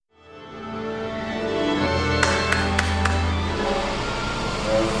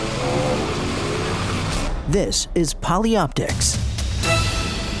This is Polyoptics,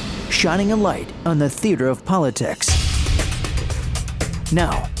 shining a light on the theater of politics.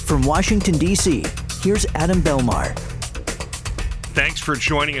 Now, from Washington, D.C., here's Adam Belmar. Thanks for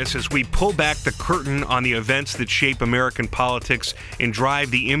joining us as we pull back the curtain on the events that shape American politics and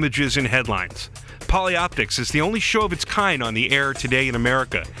drive the images and headlines. Polyoptics is the only show of its kind on the air today in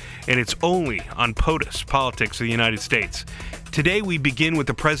America, and it's only on POTUS, Politics of the United States. Today, we begin with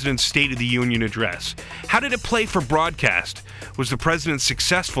the President's State of the Union address. How did it play for broadcast? Was the President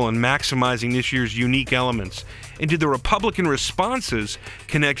successful in maximizing this year's unique elements? And did the Republican responses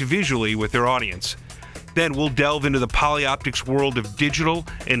connect visually with their audience? Then we'll delve into the polyoptics world of digital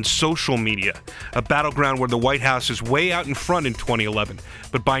and social media, a battleground where the White House is way out in front in 2011,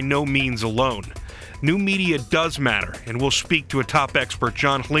 but by no means alone. New media does matter, and we'll speak to a top expert,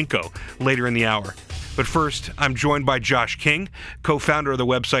 John Hlinko, later in the hour. But first, I'm joined by Josh King, co-founder of the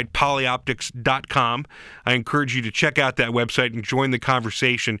website polyoptics.com. I encourage you to check out that website and join the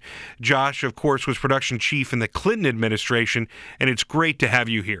conversation. Josh, of course, was production chief in the Clinton administration, and it's great to have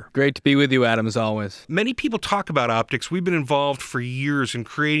you here. Great to be with you, Adam, as always. Many people talk about optics. We've been involved for years in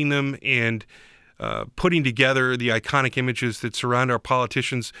creating them and putting together the iconic images that surround our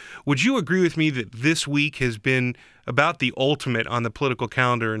politicians. Would you agree with me that this week has been about the ultimate on the political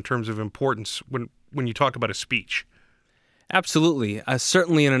calendar in terms of importance when you talk about a speech? Absolutely.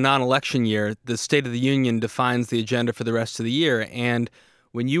 Certainly in a non-election year, the State of the Union defines the agenda for the rest of the year. And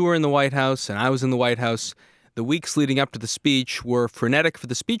when you were in the White House and I was in the White House, the weeks leading up to the speech were frenetic for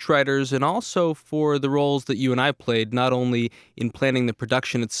the speechwriters and also for the roles that you and I played, not only in planning the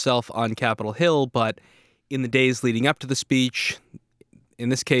production itself on Capitol Hill, but in the days leading up to the speech. In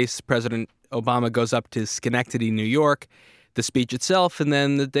this case, President Obama goes up to Schenectady, New York, the speech itself, and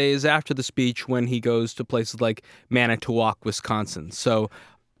then the days after the speech when he goes to places like Manitowoc, Wisconsin. So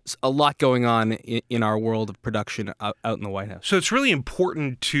a lot going on in our world of production out in the White House. So it's really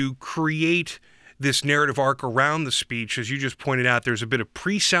important to create this narrative arc around the speech. As you just pointed out, there's a bit of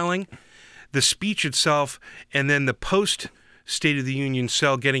pre-selling, the speech itself, and then the post-State of the Union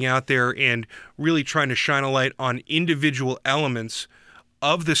cell getting out there and really trying to shine a light on individual elements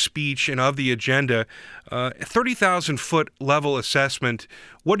of the speech and of the agenda. 30,000-foot level assessment.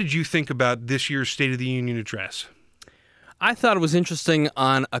 What did you think about this year's State of the Union address? I thought it was interesting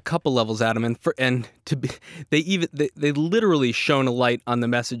on a couple levels, Adam, they literally shone a light on the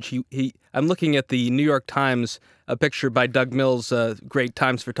message. I'm looking at the New York Times, a picture by Doug Mills, a great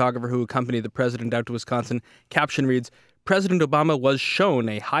Times photographer who accompanied the president out to Wisconsin. Caption reads, "President Obama was shown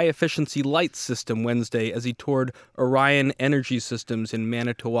a high-efficiency light system Wednesday as he toured Orion Energy Systems in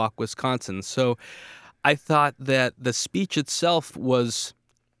Manitowoc, Wisconsin." So I thought that the speech itself was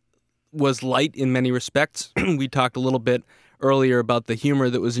light in many respects. We talked a little bit earlier about the humor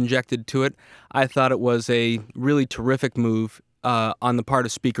that was injected to it. I thought it was a really terrific move on the part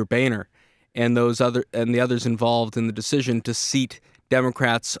of Speaker Boehner and the others involved in the decision to seat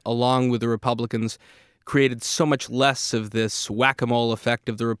Democrats along with the Republicans. Created so much less of this whack-a-mole effect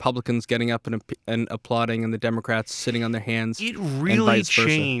of the Republicans getting up and applauding and the Democrats sitting on their hands. It really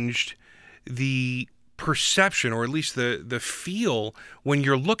changed the perception, or at least the feel, when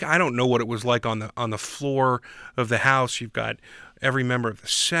you're looking. I don't know what it was like on the floor of the House. You've got every member of the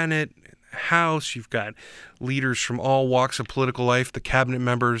Senate, the House. You've got leaders from all walks of political life, the cabinet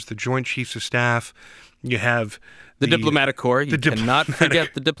members, the Joint Chiefs of Staff. You have the diplomatic corps. You cannot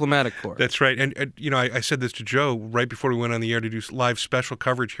forget the diplomatic corps. That's right. And I said this to Joe right before we went on the air to do live special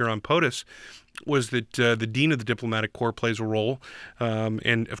coverage here on POTUS, was that the dean of the diplomatic corps plays a role.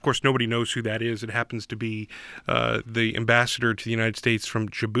 And, of course, nobody knows who that is. It happens to be the ambassador to the United States from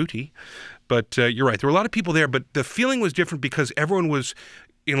Djibouti. But you're right. There were a lot of people there, but the feeling was different because everyone was,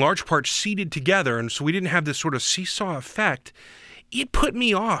 in large part, seated together. And so we didn't have this sort of seesaw effect. It put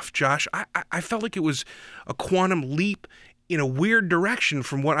me off, Josh. I felt like it was a quantum leap in a weird direction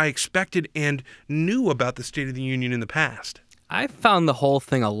from what I expected and knew about the State of the Union in the past. I found the whole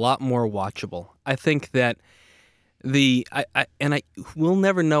thing a lot more watchable. I think that we'll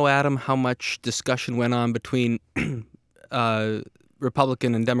never know, Adam, how much discussion went on between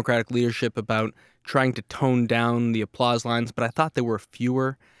Republican and Democratic leadership about trying to tone down the applause lines, but I thought there were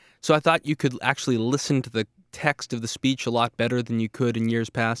fewer. So I thought you could actually listen to the text of the speech a lot better than you could in years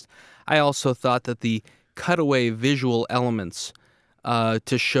past. I also thought that the cutaway visual elements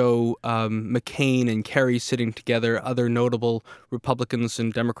to show McCain and Kerry sitting together, other notable Republicans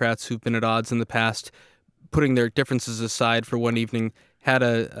and Democrats who've been at odds in the past, putting their differences aside for one evening, had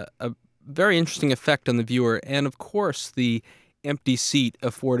a very interesting effect on the viewer. And, of course, the empty seat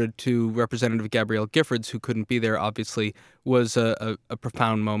afforded to Representative Gabrielle Giffords, who couldn't be there, obviously, was a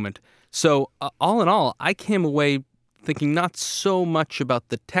profound moment. So all in all, I came away thinking not so much about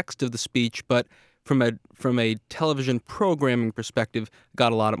the text of the speech, but from a television programming perspective,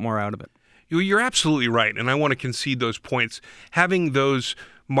 got a lot more out of it. You're absolutely right, and I want to concede those points. Having those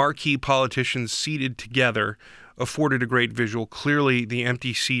marquee politicians seated together afforded a great visual. Clearly, the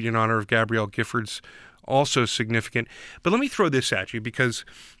empty seat in honor of Gabrielle Giffords also significant. But let me throw this at you, because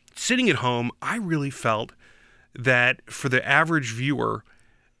sitting at home, I really felt that for the average viewer,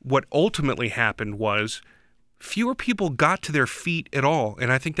 what ultimately happened was fewer people got to their feet at all.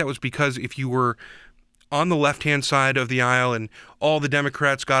 And I think that was because if you were on the left-hand side of the aisle and all the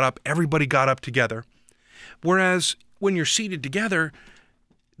Democrats got up, everybody got up together. Whereas when you're seated together,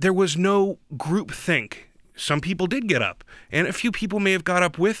 there was no group think. Some people did get up, and a few people may have got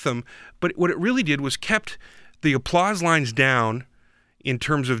up with them, but what it really did was kept the applause lines down in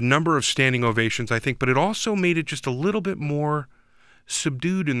terms of number of standing ovations, I think, but it also made it just a little bit more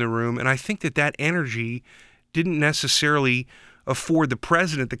subdued in the room, and I think that energy didn't necessarily afford the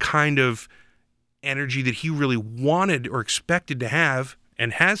president the kind of energy that he really wanted or expected to have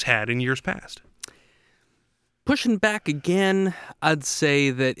and has had in years past. Pushing back again, I'd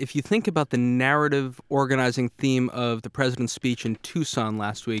say that if you think about the narrative organizing theme of the president's speech in Tucson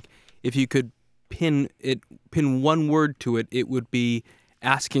last week, if you could pin one word to it, it would be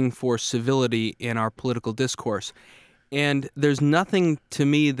asking for civility in our political discourse. And there's nothing to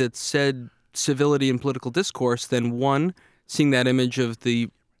me that said civility in political discourse than, one, seeing that image of the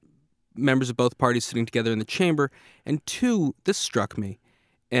members of both parties sitting together in the chamber, and two, this struck me,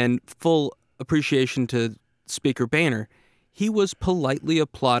 and full appreciation to Speaker Boehner, he was politely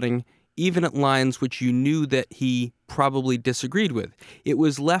applauding even at lines which you knew that he probably disagreed with. It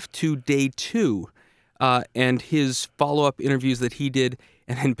was left to day two and his follow-up interviews that he did,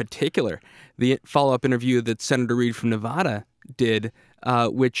 and in particular, the follow-up interview that Senator Reid from Nevada did,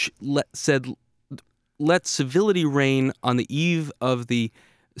 which said, let civility reign on the eve of the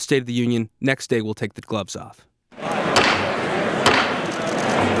State of the Union. Next day, we'll take the gloves off.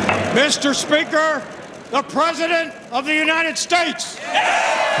 Mr. Speaker, the President of the United States.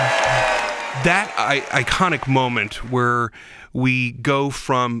 That iconic moment where we go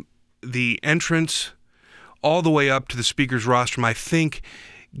from the entrance all the way up to the Speaker's rostrum, I think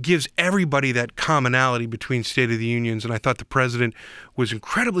gives everybody that commonality between State of the Unions, and I thought the President was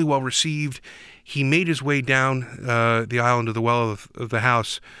incredibly well received. He made his way down the aisle into the well of the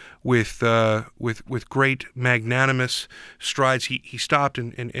House with great magnanimous strides. He stopped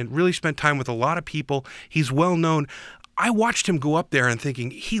and really spent time with a lot of people. He's well known. I watched him go up there and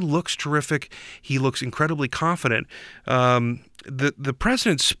thinking, he looks terrific. He looks incredibly confident. The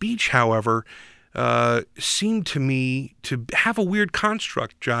president's speech, however, seemed to me to have a weird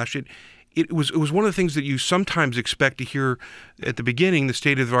construct, Josh. It was one of the things that you sometimes expect to hear at the beginning, the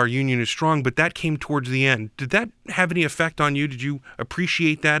state of our union is strong, but that came towards the end. Did that have any effect on you? Did you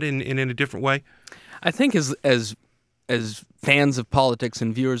appreciate that in a different way? I think as fans of politics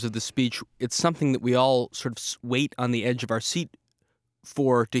and viewers of the speech, it's something that we all sort of wait on the edge of our seat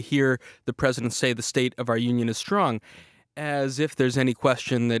for, to hear the president say the state of our union is strong, as if there's any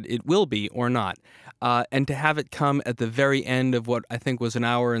question that it will be or not. And to have it come at the very end of what I think was an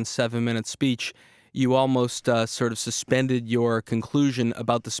hour and 7-minute speech, you almost sort of suspended your conclusion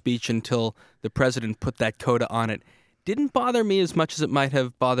about the speech until the president put that coda on it. Didn't bother me as much as it might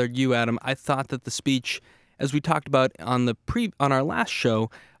have bothered you, Adam. I thought that the speech, as we talked about on our last show,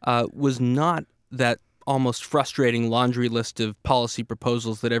 was not that almost frustrating laundry list of policy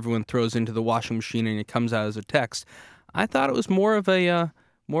proposals that everyone throws into the washing machine and it comes out as a text. I thought it was more of a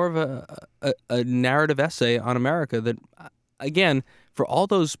narrative essay on America that, again, for all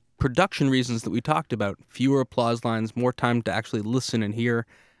those production reasons that we talked about, fewer applause lines, more time to actually listen and hear,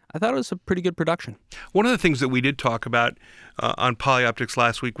 I thought it was a pretty good production. One of the things that we did talk about on Polyoptics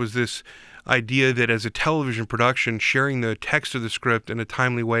last week was this idea that as a television production, sharing the text of the script in a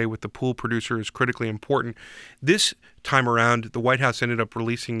timely way with the pool producer is critically important. This time around, the White House ended up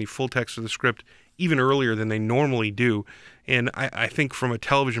releasing the full text of the script even earlier than they normally do. And I think from a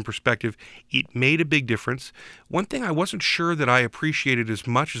television perspective, it made a big difference. One thing I wasn't sure that I appreciated as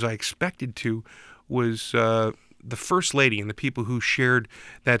much as I expected to was the First Lady and the people who shared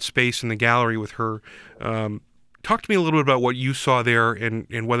that space in the gallery with her. Talk to me a little bit about what you saw there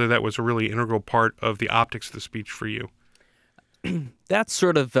and whether that was a really integral part of the optics of the speech for you. That's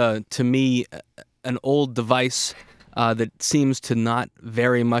sort of, to me, an old device that seems to not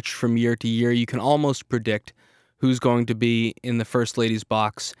vary much from year to year. You can almost predict who's going to be in the First Lady's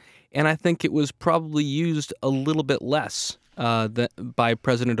box. And I think it was probably used a little bit less by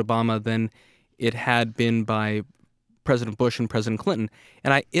President Obama than it had been by President Bush and President Clinton.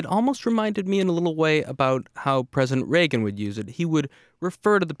 And it almost reminded me in a little way about how President Reagan would use it. He would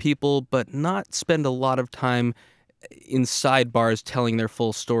refer to the people, but not spend a lot of time in sidebars telling their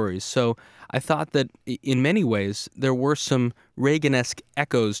full stories. So I thought that in many ways there were some Reagan-esque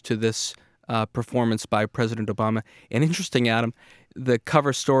echoes to this performance by President Obama. And interesting, Adam, the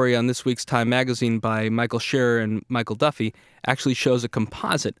cover story on this week's Time magazine by Michael Scherer and Michael Duffy actually shows a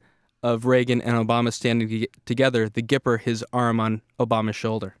composite of Reagan and Obama standing together, the Gipper, his arm on Obama's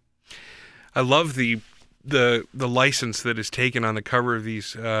shoulder. I love the license that is taken on the cover of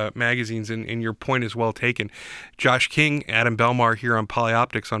these magazines, and your point is well taken. Josh King, Adam Belmar here on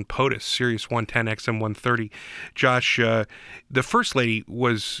Polyoptics on POTUS, Sirius 110 XM 130. Josh, the First Lady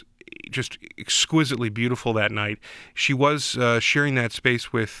was just exquisitely beautiful that night. She was sharing that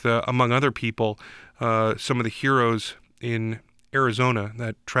space with, among other people, some of the heroes in Arizona,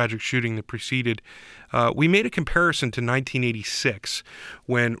 that tragic shooting that preceded. We made a comparison to 1986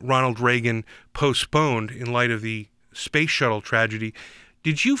 when Ronald Reagan postponed in light of the space shuttle tragedy.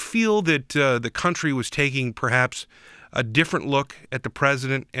 Did you feel that the country was taking perhaps a different look at the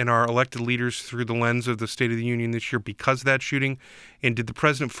president and our elected leaders through the lens of the State of the Union this year because of that shooting? And did the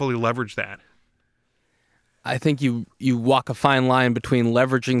president fully leverage that? I think you walk a fine line between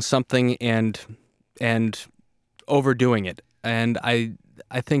leveraging something and overdoing it. And I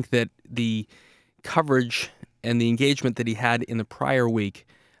think that the coverage and the engagement that he had in the prior week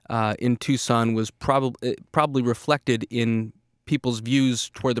in Tucson was probably reflected in people's views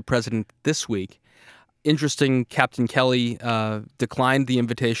toward the president this week. Interesting, Captain Kelly declined the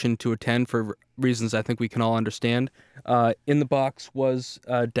invitation to attend for reasons I think we can all understand. In the box was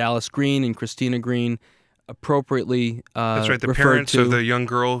Dallas Green and Christina Green, appropriately that's right, the parents of the young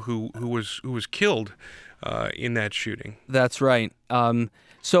girl who was killed in that shooting. That's right.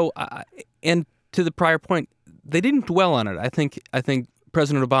 So, and to the prior point, they didn't dwell on it. I think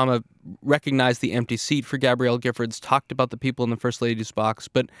President Obama recognized the empty seat for Gabrielle Giffords, talked about the people in the First Lady's box,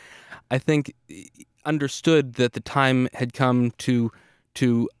 but I think understood that the time had come to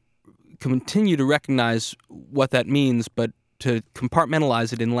continue to recognize what that means, but to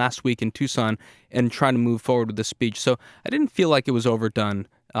compartmentalize it in last week in Tucson and try to move forward with the speech. So I didn't feel like it was overdone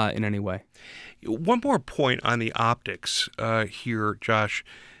in any way. One more point on the optics here, Josh.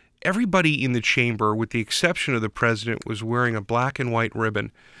 Everybody in the chamber, with the exception of the president, was wearing a black and white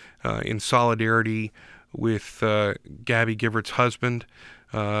ribbon in solidarity with Gabby Giffords' husband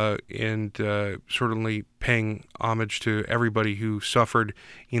and certainly paying homage to everybody who suffered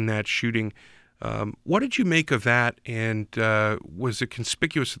in that shooting. What did you make of that, and was it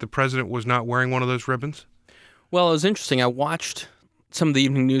conspicuous that the president was not wearing one of those ribbons? Well, it was interesting. I watched some of the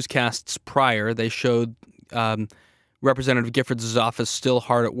evening newscasts prior. They showed Representative Giffords' office still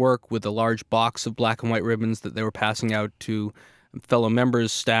hard at work with a large box of black and white ribbons that they were passing out to fellow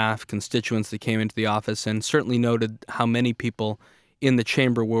members, staff, constituents that came into the office, and certainly noted how many people in the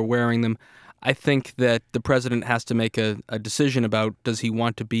chamber were wearing them. I think that the president has to make a decision about, does he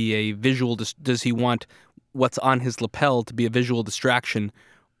want to be a visual, does he want what's on his lapel to be a visual distraction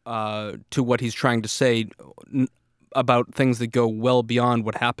to what he's trying to say about things that go well beyond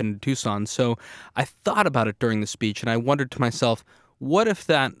what happened in Tucson. So I thought about it during the speech, and I wondered to myself, what if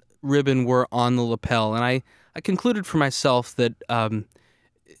that ribbon were on the lapel? And I concluded for myself that,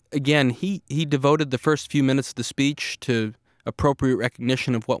 again, he devoted the first few minutes of the speech to appropriate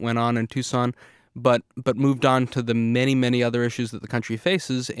recognition of what went on in Tucson, but moved on to the many, many other issues that the country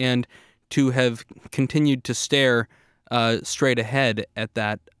faces, and to have continued to stare straight ahead at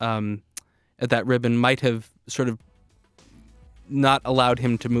that ribbon might have sort of not allowed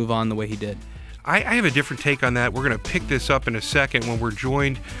him to move on the way he did. I have a different take on that. We're going to pick this up in a second when we're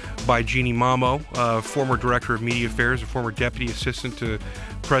joined by Jeannie Mamo, former Director of Media Affairs, a former Deputy Assistant to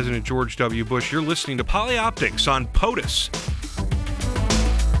President George W. Bush. You're listening to Polyoptics on POTUS.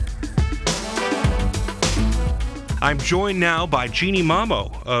 I'm joined now by Jeannie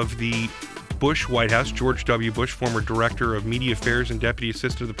Mamo of the Bush White House, George W. Bush, former Director of Media Affairs and Deputy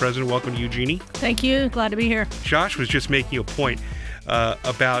Assistant to the President. Welcome to you, Jeannie. Thank you. Glad to be here. Josh was just making a point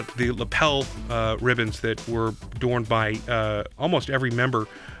about the lapel ribbons that were adorned by almost every member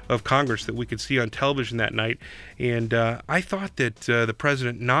of Congress that we could see on television that night. And I thought that the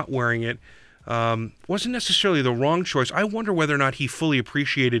president not wearing it wasn't necessarily the wrong choice. I wonder whether or not he fully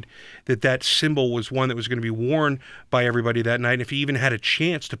appreciated that symbol was one that was going to be worn by everybody that night, and if he even had a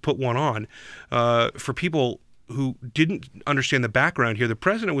chance to put one on. For people who didn't understand the background here, the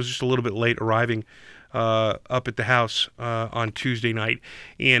president was just a little bit late arriving up at the House on Tuesday night,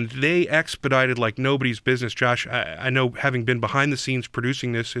 and they expedited like nobody's business. Josh, I know, having been behind the scenes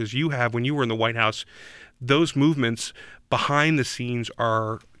producing this as you have when you were in the White House, those movements behind the scenes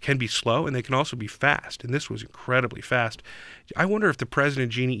can be slow, and they can also be fast, and this was incredibly fast. I wonder if the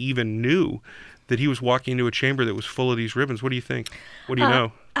president, Jeannie, even knew that he was walking into a chamber that was full of these ribbons. What do you think? What do you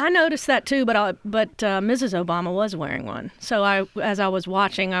know? I noticed that too, but Mrs. Obama was wearing one. So as I was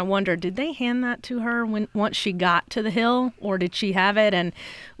watching, I wondered, did they hand that to her once she got to the Hill, or did she have it, and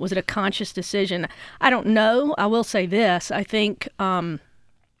was it a conscious decision? I don't know. I will say this. I think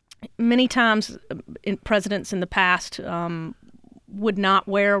many times presidents in the past would not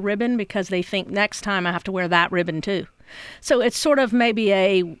wear a ribbon because they think next time I have to wear that ribbon too. So it's sort of maybe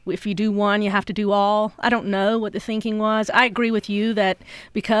if you do one, you have to do all. I don't know what the thinking was. I agree with you that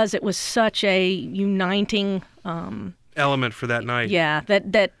because it was such a uniting element for that night. Yeah,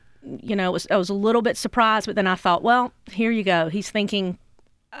 that I was a little bit surprised, but then I thought, well, here you go. He's thinking,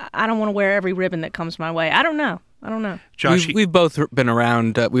 I don't want to wear every ribbon that comes my way. I don't know. Josh, we've both been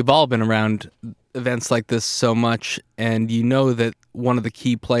around. We've all been around events like this so much, and you know that one of the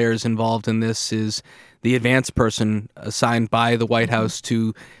key players involved in this is the advance person assigned by the White House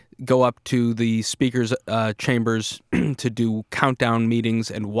to go up to the speaker's chambers to do countdown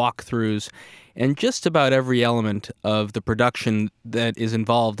meetings and walkthroughs, and just about every element of the production that is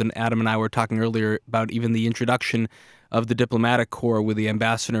involved. And Adam and I were talking earlier about even the introduction of the diplomatic corps with the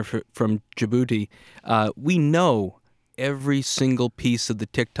ambassador from Djibouti. We know every single piece of the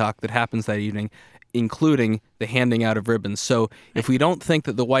TikTok that happens that evening, including the handing out of ribbons. So if we don't think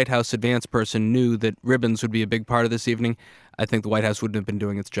that the White House advance person knew that ribbons would be a big part of this evening, I think the White House wouldn't have been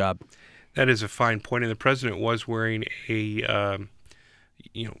doing its job. That is a fine point. And the president was wearing a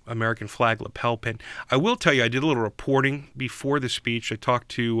American flag lapel pin. I will tell you, I did a little reporting before the speech. I talked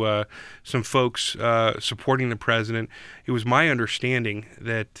to some folks supporting the president. It was my understanding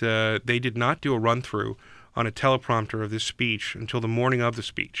that they did not do a run-through on a teleprompter of this speech until the morning of the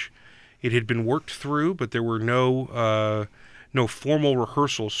speech. It had been worked through, but there were no formal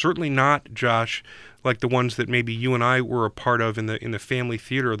rehearsals. Certainly not, Josh, like the ones that maybe you and I were a part of in the family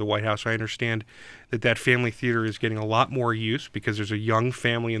theater of the White House. I understand that family theater is getting a lot more use because there's a young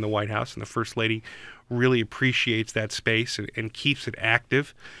family in the White House, and the First Lady really appreciates that space and keeps it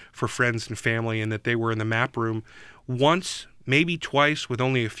active for friends and family, and that they were in the map room once, maybe twice, with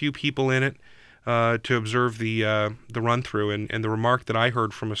only a few people in it, to observe the run-through. And the remark that I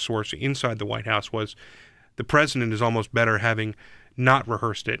heard from a source inside the White House was the president is almost better having not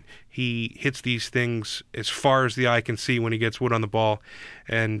rehearsed it. He hits these things as far as the eye can see when he gets wood on the ball.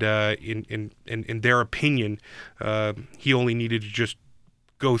 And in their opinion, he only needed to just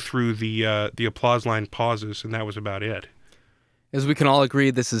go through the applause line pauses, and that was about it. As we can all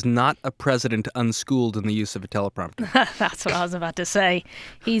agree, this is not a president unschooled in the use of a teleprompter. That's what I was about to say.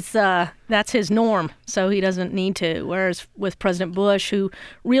 That's his norm, so he doesn't need to. Whereas with President Bush, who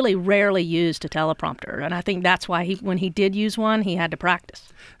really rarely used a teleprompter, and I think that's why when he did use one, he had to practice.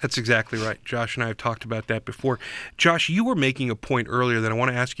 That's exactly right. Josh and I have talked about that before. Josh, you were making a point earlier that I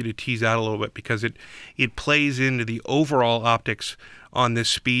want to ask you to tease out a little bit because it plays into the overall optics on this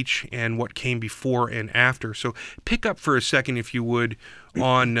speech and what came before and after. So pick up for a second, if you would,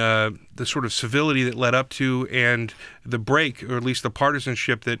 on the sort of civility that led up to and the break, or at least the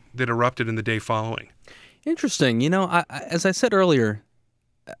partisanship that erupted in the day following. Interesting. As I said earlier,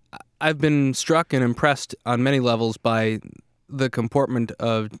 I've been struck and impressed on many levels by the comportment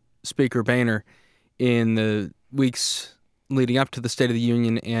of Speaker Boehner in the weeks leading up to the State of the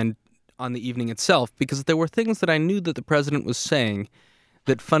Union and on the evening itself, because there were things that I knew that the president was saying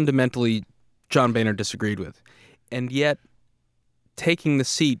that fundamentally John Boehner disagreed with. And yet, taking the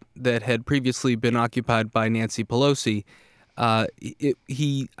seat that had previously been occupied by Nancy Pelosi,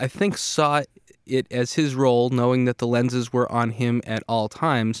 he, I think, saw it as his role, knowing that the lenses were on him at all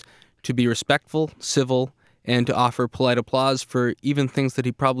times, to be respectful, civil, and to offer polite applause for even things that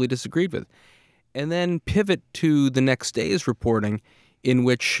he probably disagreed with. And then pivot to the next day's reporting, in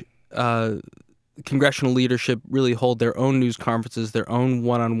which congressional leadership really hold their own news conferences, their own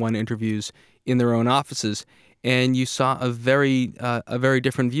one-on-one interviews in their own offices, and you saw a very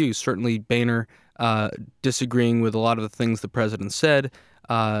different view. Certainly, Boehner disagreeing with a lot of the things the president said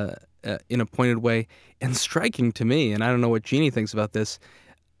in a pointed way, and striking to me, and I don't know what Jeannie thinks about this,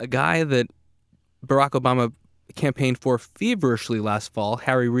 a guy that Barack Obama campaigned for feverishly last fall,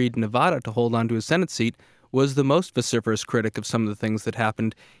 Harry Reid, Nevada, to hold on to his Senate seat, was the most vociferous critic of some of the things that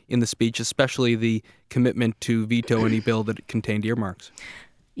happened in the speech, especially the commitment to veto any bill that contained earmarks.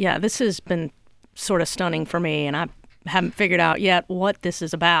 Yeah, this has been sort of stunning for me, and I haven't figured out yet what this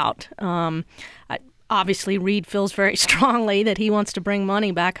is about. I obviously Reid feels very strongly that he wants to bring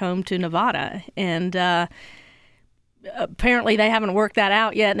money back home to Nevada. And apparently they haven't worked that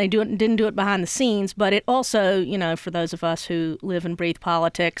out yet, and they didn't do it behind the scenes. But it also, for those of us who live and breathe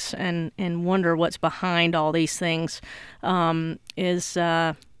politics and wonder what's behind all these things, is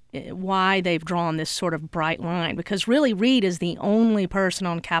why they've drawn this sort of bright line. Because really, Reid is the only person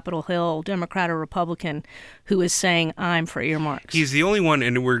on Capitol Hill, Democrat or Republican, who is saying, I'm for earmarks. He's the only one,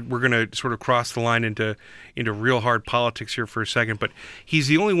 and we're going to sort of cross the line into real hard politics here for a second, but he's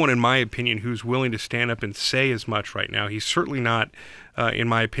the only one, in my opinion, who's willing to stand up and say as much right now. He's certainly not, in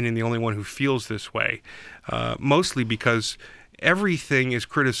my opinion, the only one who feels this way, mostly because everything is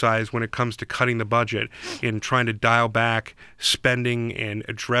criticized when it comes to cutting the budget and trying to dial back spending and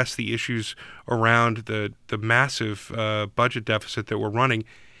address the issues around the massive budget deficit that we're running,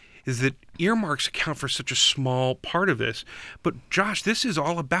 is that earmarks account for such a small part of this. But Josh, this is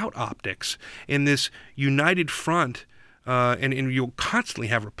all about optics and this united front, and you'll constantly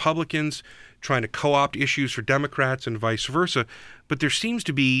have Republicans trying to co-opt issues for Democrats and vice versa. But there seems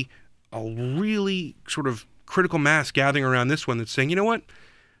to be a really sort of critical mass gathering around this one that's saying, you know what?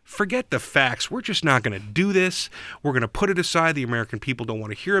 Forget the facts. We're just not going to do this. We're going to put it aside. The American people don't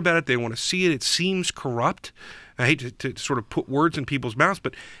want to hear about it. They want to see it. It seems corrupt. I hate to sort of put words in people's mouths,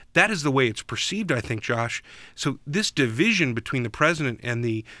 but that is the way it's perceived, I think, Josh. So this division between the president and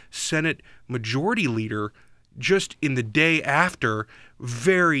the Senate Majority Leader just in the day after,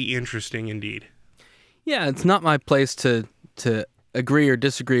 very interesting indeed. Yeah, it's not my place to agree or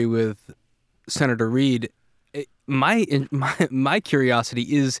disagree with Senator Reid. My curiosity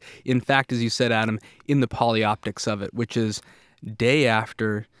is, in fact, as you said, Adam, in the polyoptics of it, which is day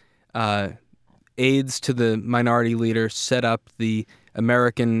after aides to the minority leader set up the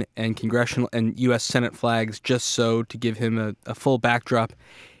American and congressional and U.S. Senate flags just so to give him a full backdrop,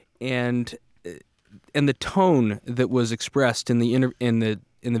 and the tone that was expressed in the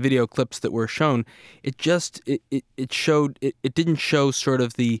video clips that were shown, it didn't show sort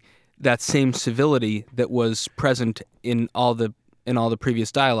of that same civility that was present in all the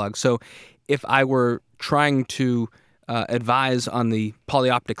previous dialogue. So if I were trying to advise on the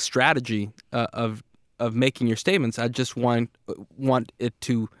polyoptic strategy of making your statements, I just want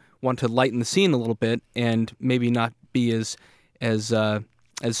to lighten the scene a little bit and maybe not be as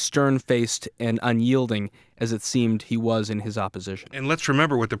stern-faced and unyielding as it seemed he was in his opposition. And let's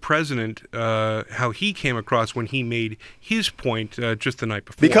remember what the president, how he came across when he made his point just the night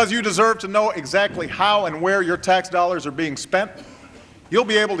before. Because you deserve to know exactly how and where your tax dollars are being spent, you'll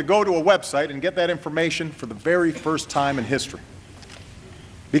be able to go to a website and get that information for the very first time in history.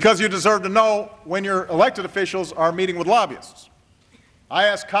 Because you deserve to know when your elected officials are meeting with lobbyists. I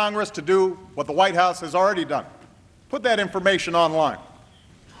asked Congress to do what the White House has already done. Put that information online.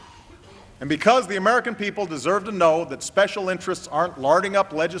 And because the American people deserve to know that special interests aren't larding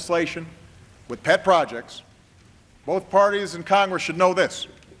up legislation with pet projects, both parties in Congress should know this.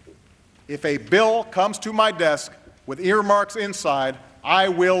 If a bill comes to my desk with earmarks inside, I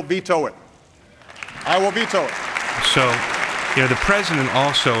will veto it. I will veto it. So, the president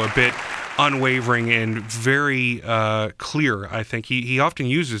also a bit unwavering and very clear, I think. He often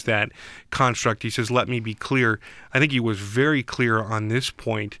uses that construct. He says, let me be clear. I think he was very clear on this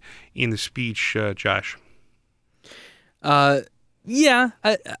point in the speech, Josh. Yeah,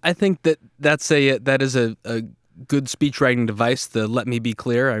 I think that is a good speech writing device, the let me be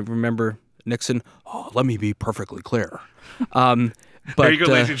clear. I remember Nixon, let me be perfectly clear. But, there you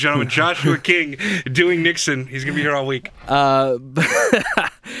go, ladies and gentlemen. Joshua King doing Nixon. He's going to be here all week.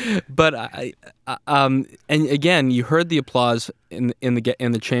 But and again, you heard the applause in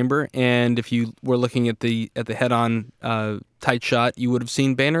the chamber, and if you were looking at the head-on tight shot, you would have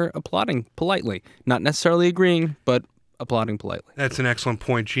seen Boehner applauding politely, not necessarily agreeing, but applauding politely. That's an excellent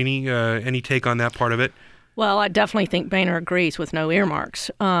point, Jeannie. Any take on that part of it? Well, I definitely think Boehner agrees with no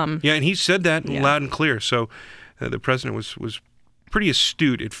earmarks. Yeah, and he said that loud and clear. So the president was pretty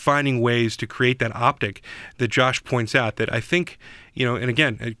astute at finding ways to create that optic that Josh points out that I think, and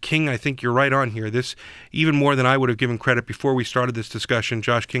again, King, I think you're right on here. This, even more than I would have given credit before we started this discussion,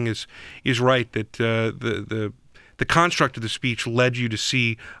 Josh King is right that the construct of the speech led you to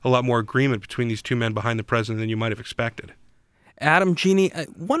see a lot more agreement between these two men behind the president than you might have expected. Adam, Jeannie,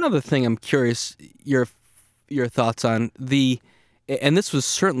 one other thing I'm curious your thoughts on, and this was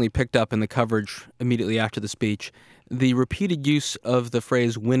certainly picked up in the coverage immediately after the speech, the repeated use of the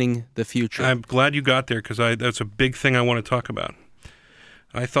phrase winning the future. I'm glad you got there because that's a big thing I want to talk about.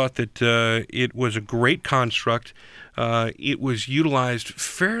 I thought that it was a great construct. It was utilized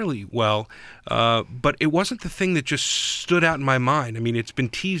fairly well, but it wasn't the thing that just stood out in my mind. I mean, it's been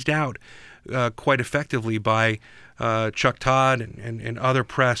teased out quite effectively by Chuck Todd and other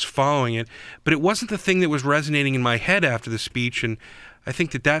press following it. But it wasn't the thing that was resonating in my head after the speech, and I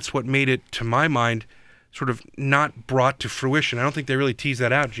think that that's what made it, to my mind, sort of not brought to fruition. I don't think they really teased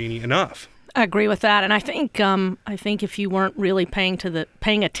that out, Jeannie, enough. I agree with that, and I think if you weren't really paying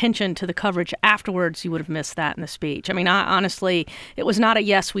attention to the coverage afterwards, you would have missed that in the speech. I mean, honestly, it was not a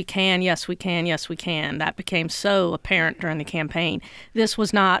yes we can, yes we can, yes we can. That became so apparent during the campaign. This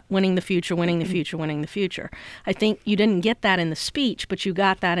was not winning the future, winning the future, winning the future. I think you didn't get that in the speech, but you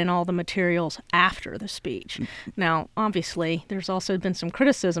got that in all the materials after the speech. Now, obviously, there's also been some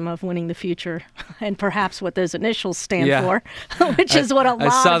criticism of winning the future, and perhaps what those initials stand for, which is what a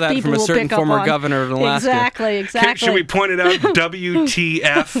lot of people will pick up. Former governor of Alaska. Exactly. Should we point it out?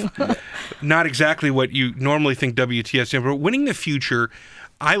 WTF. Not exactly what you normally think WTF stands for. But winning the future,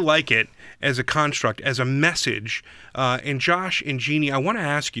 I like it as a construct, as a message. And Josh and Jeannie, I want to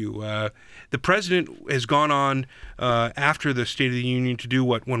ask you, the president has gone on after the State of the Union to do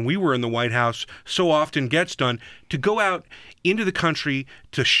what, when we were in the White House, so often gets done, to go out into the country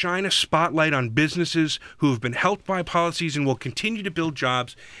to shine a spotlight on businesses who have been helped by policies and will continue to build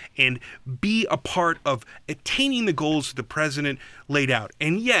jobs and be a part of attaining the goals that the president laid out.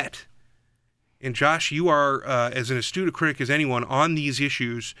 And yet, and Josh, you are as an astute a critic as anyone on these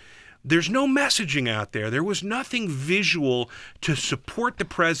issues, there's no messaging out there. There was nothing visual to support the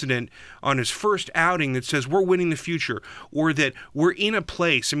president on his first outing that says we're winning the future or that we're in a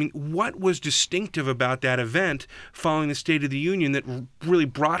place. I mean, what was distinctive about that event following the State of the Union that really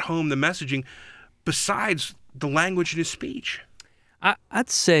brought home the messaging besides the language in his speech? I'd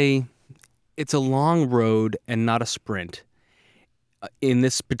say it's a long road and not a sprint in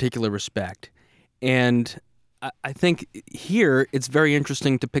this particular respect. And I think here it's very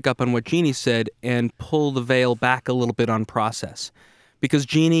interesting to pick up on what Jeannie said and pull the veil back a little bit on process. Because,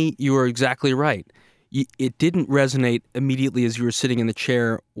 Jeannie, you are exactly right. It didn't resonate immediately as you were sitting in the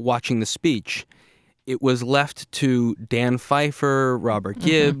chair watching the speech. It was left to Dan Pfeiffer, Robert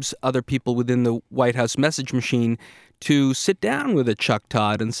Gibbs, other people within the White House message machine to sit down with a Chuck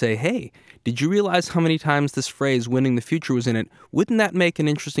Todd and say, hey, did you realize how many times this phrase, winning the future, was in it? Wouldn't that make an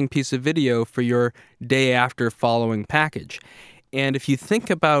interesting piece of video for your day after following package? And if you think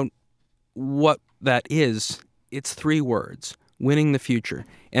about what that is, it's 3 words, winning the future.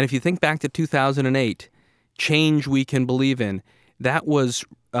 And if you think back to 2008, change we can believe in, that was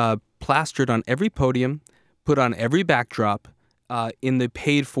plastered on every podium, put on every backdrop in the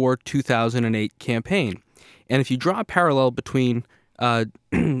paid-for 2008 campaign. And if you draw a parallel between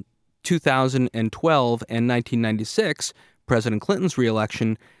 2012 and 1996, President Clinton's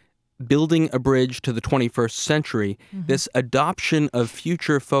reelection, building a bridge to the 21st century, this adoption of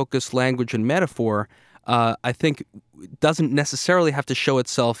future-focused language and metaphor, I think doesn't necessarily have to show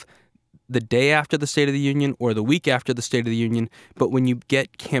itself the day after the State of the Union or the week after the State of the Union, but when you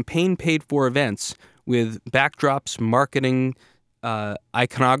get campaign paid-for events with backdrops, marketing,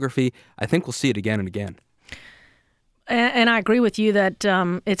 iconography, I think we'll see it again and again. And I agree with you that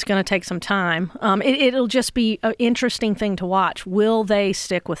it's going to take some time. It'll just be an interesting thing to watch. Will they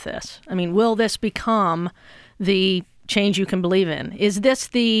stick with this? I mean, will this become the change you can believe in? Is this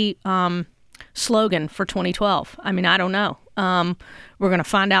the slogan for 2012? I mean, I don't know. We're going to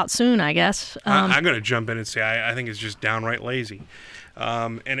find out soon, I guess. I'm going to jump in and say I think it's just downright lazy.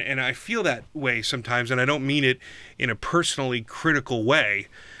 And I feel that way sometimes, and I don't mean it in a personally critical way.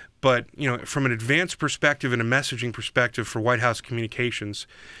 But, you know, from an advanced perspective and a messaging perspective for White House communications,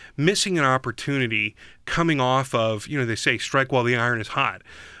 missing an opportunity coming off of, you know, they say strike while the iron is hot.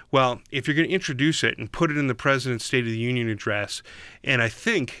 Well, if you're going to introduce it and put it in the President's State of the Union address, and I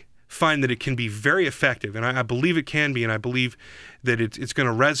find that it can be very effective, and I believe it can be, and I believe that it's going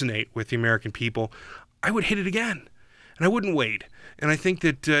to resonate with the American people, I would hit it again, and I wouldn't wait. And I think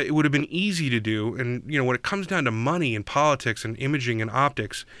that it would have been easy to do, and, you know, when it comes down to money and politics and imaging and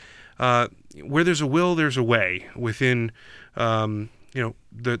optics, where there's a will, there's a way within, you know,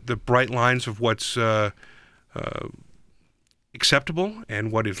 the bright lines of what's acceptable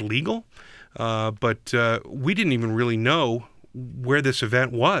and what is legal. But we didn't even really know where this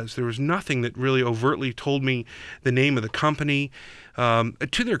event was. There was nothing that really overtly told me the name of the company.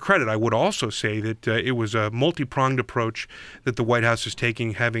 To their credit, I would also say that it was a multi-pronged approach that the White House is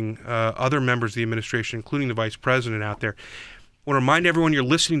taking, having other members of the administration, including the vice president, out there. I want to remind everyone you're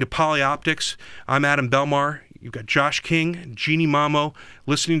listening to PolyOptics. I'm Adam Belmar. You've got Josh King, Jeannie Mamo,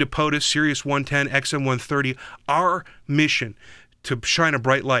 listening to POTUS, Sirius 110, XM 130. Our mission to shine a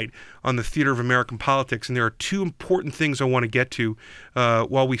bright light on the theater of American politics. And there are two important things I want to get to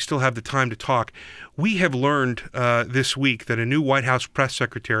while we still have the time to talk. We have learned this week that a new White House press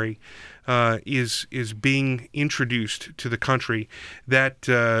secretary is being introduced to the country.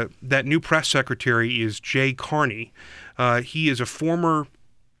 That new press secretary is Jay Carney. He is a former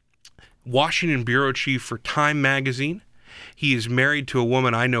Washington bureau chief for Time magazine. He is married to a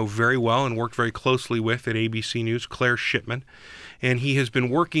woman I know very well and worked very closely with at ABC News, Claire Shipman. And he has been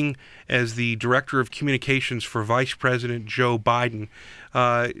working as the director of communications for Vice President Joe Biden.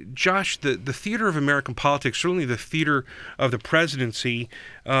 Josh, the theater of American politics, certainly the theater of the presidency,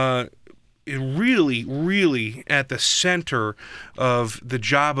 is really at the center of the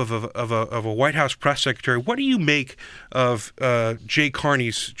job of a White House press secretary. What do you make of Jay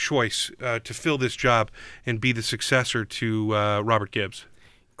Carney's choice to fill this job and be the successor to Robert Gibbs?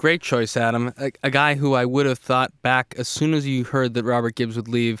 Great choice, Adam. A guy who I would have thought back as soon as you heard that Robert Gibbs would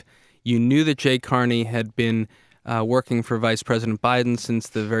leave. You knew that Jay Carney had been working for Vice President Biden since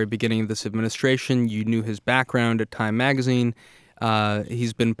the very beginning of this administration. You knew his background at Time magazine.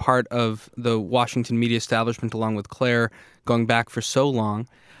 He's been part of the Washington media establishment along with Claire going back for so long.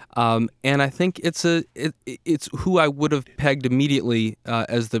 And I think it's who I would have pegged immediately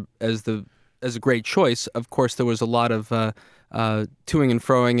as a great choice. Of course, there was a lot of toing and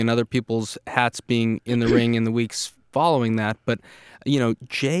froing and other people's hats being in the ring in the weeks following that. But,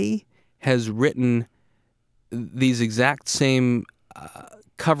 Jay has written these exact same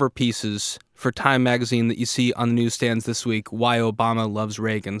cover pieces for Time magazine that you see on the newsstands this week, Why Obama Loves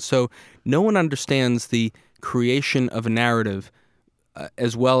Reagan. So no one understands the creation of a narrative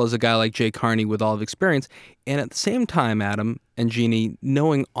as well as a guy like Jay Carney with all of experience. And at the same time, Adam and Jeannie,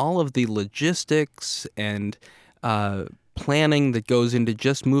 knowing all of the logistics and planning that goes into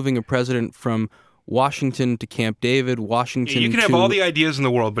just moving a president from Washington to Camp David, Washington. You can have all the ideas in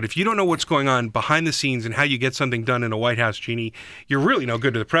the world, but if you don't know what's going on behind the scenes and how you get something done in a White House, Jeannie, you're really no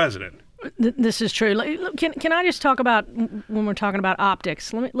good to the president. This is true. Can I just talk about, when we're talking about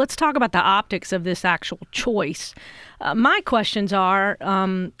optics, let's talk about the optics of this actual choice. My questions are,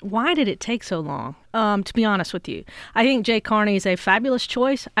 why did it take so long, to be honest with you? I think Jay Carney is a fabulous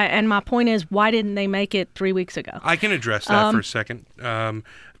choice, and my point is, why didn't they make it 3 weeks ago? I can address that for a second.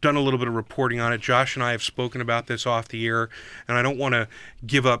 Done a little bit of reporting on it. Josh and I have spoken about this off the air, and I don't want to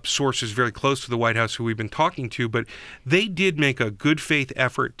give up sources very close to the White House who we've been talking to, but they did make a good faith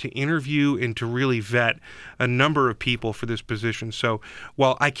effort to interview and to really vet a number of people for this position. So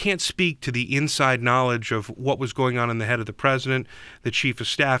while I can't speak to the inside knowledge of what was going on in the head of the president, the chief of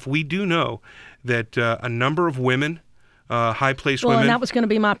staff, we do know that a number of women, high-placed women. Well, and that was going to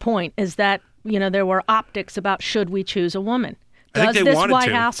be my point, is that, there were optics about should we choose a woman. Does this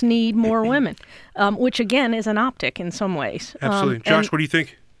White House need more women? Which, again, is an optic in some ways. Absolutely. Josh, what do you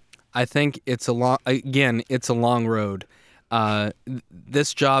think? I think it's a long road.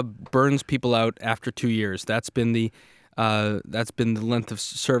 This job burns people out after 2 years. That's been the length of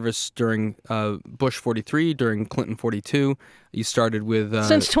service during Bush 43, during Clinton 42. You started with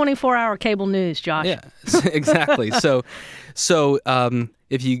since 24-hour cable news, Josh. Yeah, exactly. So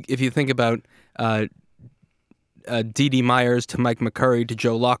if you think about Dee Dee Myers to Mike McCurry to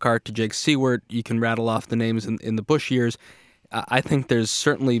Joe Lockhart to Jake Seward, you can rattle off the names in the Bush years. I think there's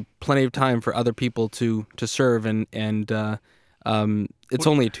certainly plenty of time for other people to serve, and it's only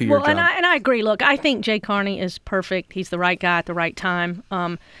a 2-year job. And I agree. Look, I think Jay Carney is perfect. He's the right guy at the right time.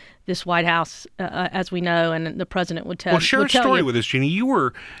 This White House, as we know, and the president would tell. Well, share a story with us, Jeannie. You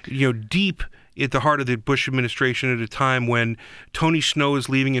were, deep at the heart of the Bush administration at a time when Tony Snow is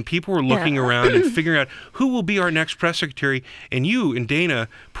leaving and people were looking around and figuring out who will be our next press secretary. And you and Dana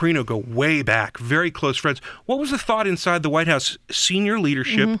Perino go way back, very close friends. What was the thought inside the White House senior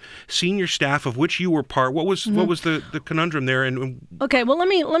leadership, senior staff of which you were part? What was the conundrum there? Okay, well, let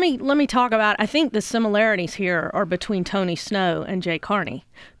me talk about. I think the similarities here are between Tony Snow and Jay Carney,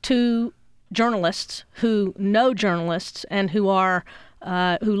 two journalists who know journalists and who are.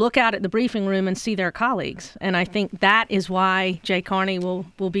 Who look out at the briefing room and see their colleagues, and I think that is why Jay Carney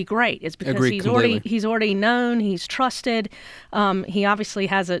will be great. It's because he's already known, he's trusted. He obviously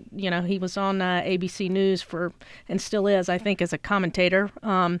has he was on ABC News and still is, I think, as a commentator.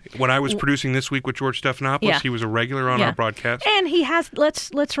 When I was producing This Week with George Stephanopoulos, he was a regular on our broadcast. And he has.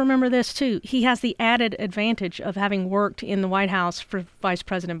 Let's remember this too. He has the added advantage of having worked in the White House for Vice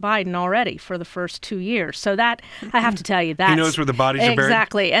President Biden already for the first 2 years. So that I have to tell you that he knows where the bodies are.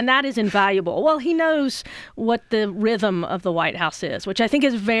 Exactly, and that is invaluable. Well, he knows what the rhythm of the White House is, which I think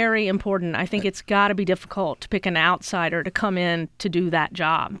is very important. I think it's got to be difficult to pick an outsider to come in to do that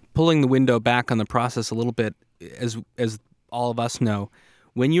job. Pulling the window back on the process a little bit, as all of us know,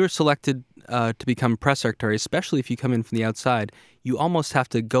 when you're selected to become press secretary, especially if you come in from the outside, you almost have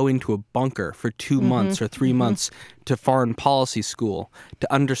to go into a bunker for 2 months or 3 months to foreign policy school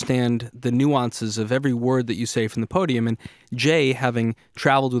to understand the nuances of every word that you say from the podium. And Jay, having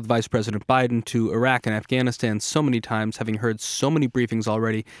traveled with Vice President Biden to Iraq and Afghanistan so many times, having heard so many briefings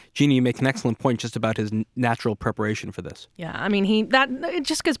already, Jeannie, you make an excellent point just about his natural preparation for this. Yeah, I mean, it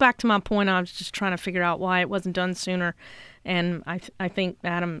just goes back to my point. I was just trying to figure out why it wasn't done sooner. And I think,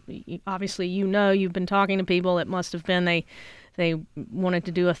 Adam, obviously, you've been talking to people. It must have been they wanted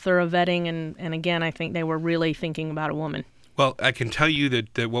to do a thorough vetting. And again, I think they were really thinking about a woman. Well, I can tell you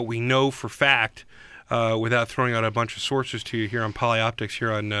that what we know for fact, without throwing out a bunch of sources to you here on PolyOptics,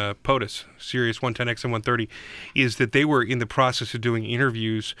 here on POTUS, Sirius 110 XM 130, is that they were in the process of doing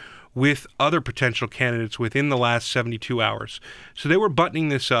interviews with other potential candidates within the last 72 hours. So they were buttoning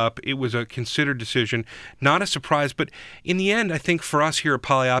this up. It was a considered decision, not a surprise. But in the end, I think for us here at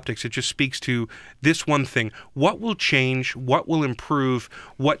PolyOptics, it just speaks to this one thing. What will change? What will improve?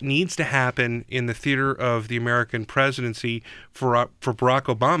 What needs to happen in the theater of the American presidency for Barack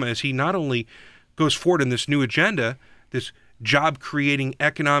Obama as he not only goes forward in this new agenda, this job-creating,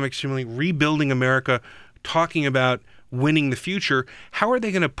 economic stimuli, rebuilding America, talking about winning the future. How are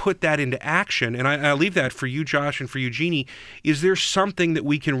they going to put that into action? And I leave that for you, Josh, and for you, Jeannie. Is there something that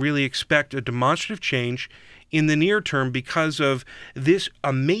we can really expect a demonstrative change in the near term because of this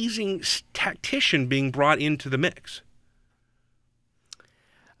amazing tactician being brought into the mix?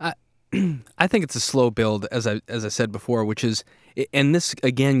 I think it's a slow build, as I said before, which is, and this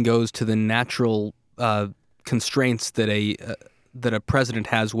again goes to the natural constraints that a president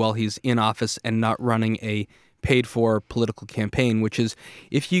has while he's in office and not running a paid-for political campaign, which is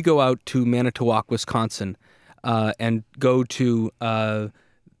if you go out to Manitowoc, Wisconsin, and go to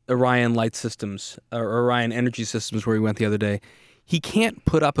Orion Light Systems or Orion Energy Systems, where he went the other day, he can't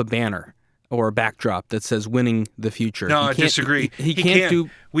put up a banner or a backdrop that says "Winning the Future." No, I disagree. He can't do.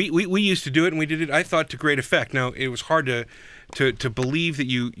 We used to do it, and we did it, I thought, to great effect. Now, it was hard to believe that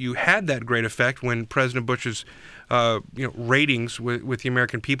you had that great effect when President Bush's ratings with the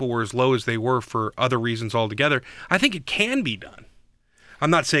American people were as low as they were for other reasons altogether. I think it can be done. I'm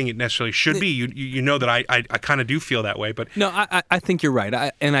not saying it necessarily should be. You know that I kind of do feel that way, but no, I think you're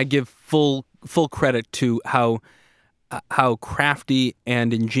right, and I give full credit to how crafty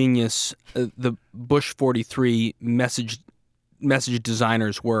and ingenious the Bush 43 message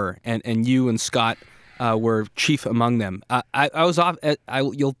designers were, and you and Scott were chief among them. I was off.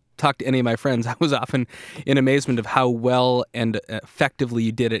 You'll talk to any of my friends. I was often in amazement of how well and effectively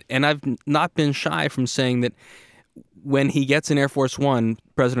you did it, and I've not been shy from saying that when he gets in Air Force One,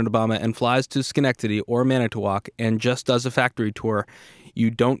 President Obama, and flies to Schenectady or Manitowoc and just does a factory tour, you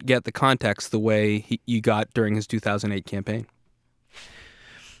don't get the context the way you got during his 2008 campaign.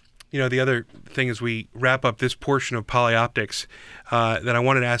 The other thing as we wrap up this portion of PolyOptics that I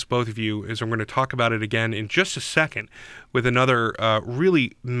wanted to ask both of you is I'm going to talk about it again in just a second with another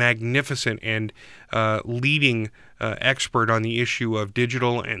really magnificent and leading expert on the issue of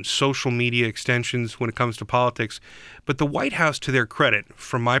digital and social media extensions when it comes to politics. But the White House, to their credit,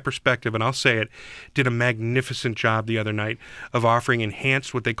 from my perspective, and I'll say it, did a magnificent job the other night of offering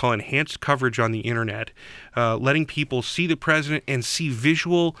what they call enhanced coverage on the internet, letting people see the president and see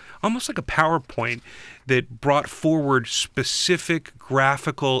visual, almost like a PowerPoint, that brought forward specific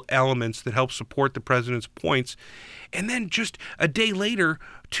graphical elements that help support the president's points. And then just a day later,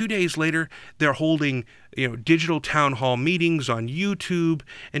 2 days later, they're holding digital town hall meetings on YouTube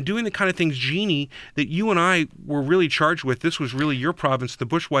and doing the kind of things, Jeannie, that you and I were really charged with. This was really your province, the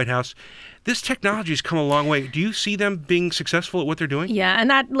Bush White House. This technology has come a long way. Do you see them being successful at what they're doing? Yeah,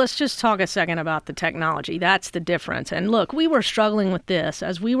 and let's just talk a second about the technology. That's the difference. And look, we were struggling with this.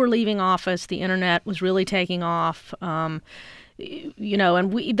 As we were leaving office, the internet was really taking off. And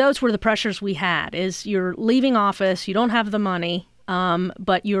those were the pressures we had, is you're leaving office, you don't have the money,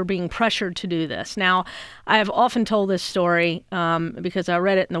 but you're being pressured to do this. Now, I have often told this story because I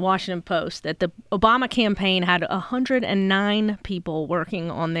read it in the Washington Post, that the Obama campaign had 109 people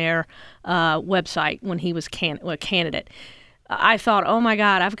working on their website when he was a candidate. I thought, oh my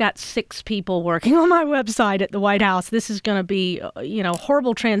God, I've got 6 people working on my website at the White House. This is going to be,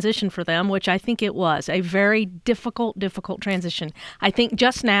 horrible transition for them, which I think it was. A very difficult transition. I think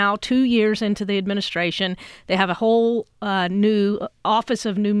just now, 2 years into the administration, they have a whole new Office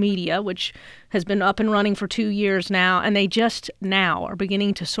of New Media, which has been up and running for 2 years now, and they just now are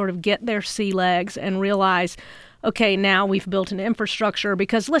beginning to sort of get their sea legs and realize, okay, now we've built an infrastructure.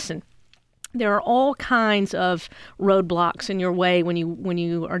 Because listen, there are all kinds of roadblocks in your way when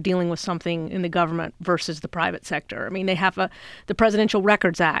you are dealing with something in the government versus the private sector. I mean, they have the Presidential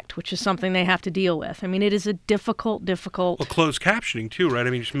Records Act, which is something they have to deal with. I mean, it is a difficult. Well, closed captioning too, right? I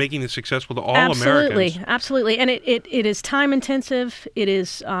mean, just making this accessible to all Americans. Absolutely, absolutely. And it is time intensive. It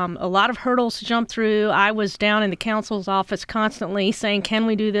is a lot of hurdles to jump through. I was down in the council's office constantly saying, "Can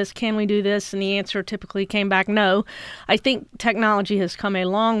we do this? Can we do this?" And the answer typically came back, "No." I think technology has come a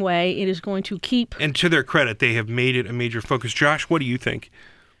long way. It is going to keep. And to their credit, they have made it a major focus. Josh, what do you think?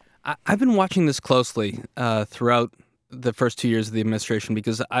 I've been watching this closely throughout the first 2 years of the administration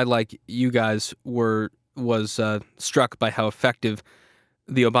because I, like you guys, was struck by how effective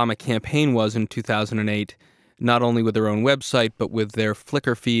the Obama campaign was in 2008, not only with their own website, but with their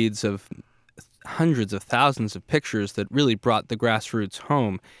Flickr feeds of hundreds of thousands of pictures that really brought the grassroots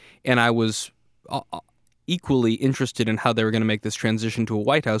home. And I was equally interested in how they were going to make this transition to a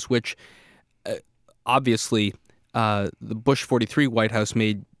White House, which obviously the Bush 43 White House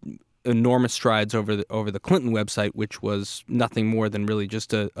made enormous strides over the Clinton website, which was nothing more than really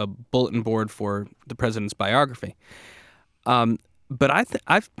just a bulletin board for the president's biography. But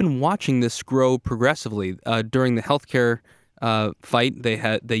I've been watching this grow progressively. During the healthcare fight,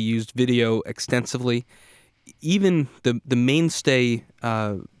 they used video extensively. Even the mainstay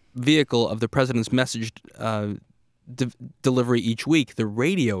vehicle of the president's message delivery each week, the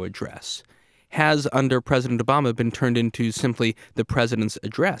radio address, has under President Obama been turned into simply the president's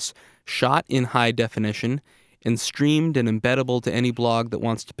address, shot in high definition and streamed and embeddable to any blog that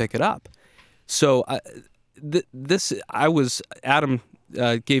wants to pick it up. So Adam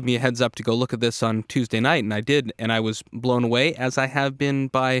gave me a heads up to go look at this on Tuesday night, and I did, and I was blown away, as I have been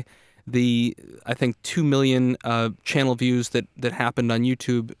by the, I think, 2 million channel views that happened on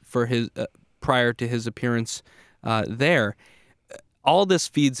YouTube for his prior to his appearance there. All this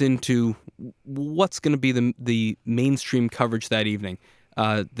feeds into what's going to be the mainstream coverage that evening.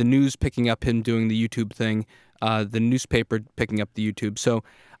 The news picking up him doing the YouTube thing, the newspaper picking up the YouTube. So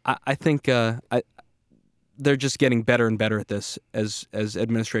I think they're just getting better and better at this, as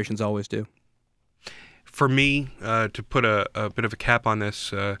administrations always do. For me, to put a bit of a cap on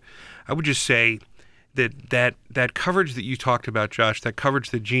this, I would just say that coverage that you talked about, Josh, that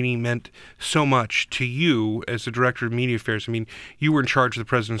coverage that Jeannie meant so much to you as the director of media affairs. I mean, you were in charge of the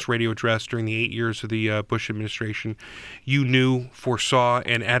president's radio address during the 8 years of the Bush administration. You knew, foresaw,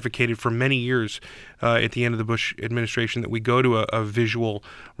 and advocated for many years at the end of the Bush administration that we go to a visual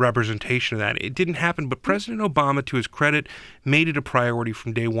representation of that. It didn't happen, but President Obama, to his credit, made it a priority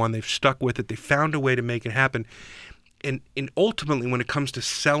from day one. They've stuck with it. They found a way to make it happen. And ultimately, when it comes to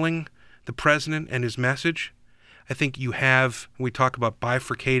selling the president and his message, I think you have, we talk about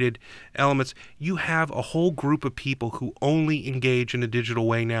bifurcated elements, you have a whole group of people who only engage in a digital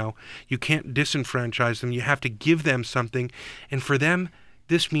way now. You can't disenfranchise them. You have to give them something. And for them,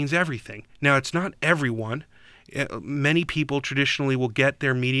 this means everything. Now, it's not everyone. Many people traditionally will get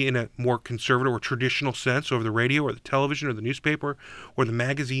their media in a more conservative or traditional sense over the radio or the television or the newspaper or the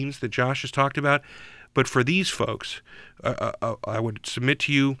magazines that Josh has talked about. But for these folks, I would submit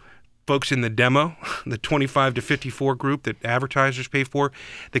to you, folks in the demo, the 25 to 54 group that advertisers pay for,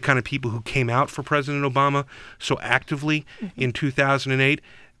 the kind of people who came out for President Obama so actively in 2008,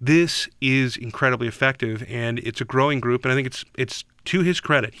 this is incredibly effective, and it's a growing group, and I think it's to his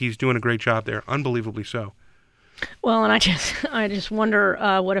credit. He's doing a great job there, unbelievably so. Well, and I just wonder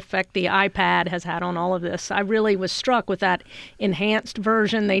what effect the iPad has had on all of this. I really was struck with that enhanced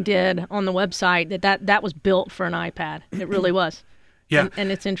version they did on the website, that was built for an iPad. It really was. Yeah,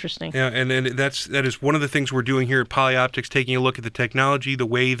 and it's interesting. Yeah, and that is one of the things we're doing here at PolyOptics, taking a look at the technology, the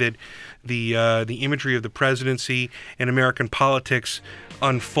way that the imagery of the presidency and American politics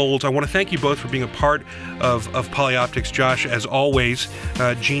unfolds. I want to thank you both for being a part of PolyOptics. Josh, as always.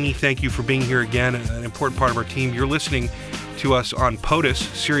 Jeannie, thank you for being here again, an important part of our team. You're listening to us on POTUS,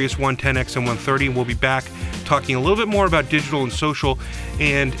 Sirius 110 XM 130, and we'll be back talking a little bit more about digital and social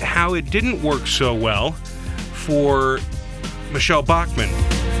and how it didn't work so well for Michelle Bachmann.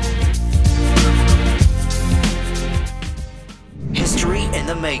 History in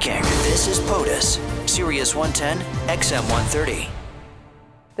the making. This is POTUS, Sirius 110, XM 130.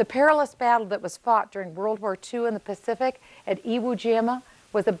 The perilous battle that was fought during World War II in the Pacific at Iwo Jima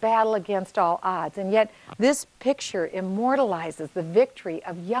was a battle against all odds. And yet this picture immortalizes the victory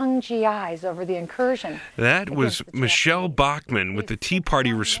of young GIs over the incursion. That was Michelle Bachmann with the Tea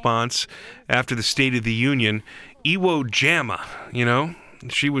Party response after the State of the Union. Iwo Jima, you know,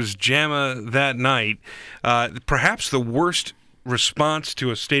 she was Jama that night. Perhaps the worst response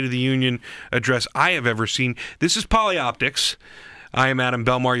to a State of the Union address I have ever seen. This is PolyOptics. I am Adam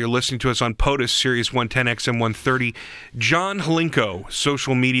Belmar. You're listening to us on POTUS, Sirius 110 XM 130. John Holinko,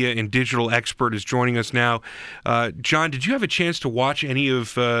 social media and digital expert, is joining us now. John, did you have a chance to watch any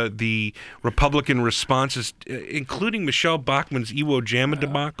of the Republican responses, including Michelle Bachmann's Iwo Jima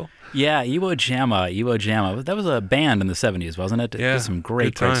debacle? Yeah, Iwo Jima. That was a band in the 70s, wasn't it? Yeah, did some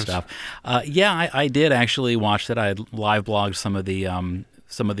great stuff. I did actually watch that. I had live blogged some of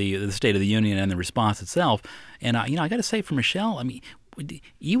the State of the Union and the response itself. And, I got to say, for Michelle, I mean,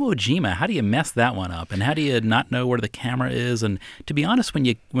 Iwo Jima, how do you mess that one up? And how do you not know where the camera is? And to be honest,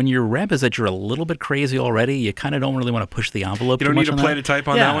 when your rep is that you're a little bit crazy already, you kind of don't really want to push the envelope. You don't need to play to type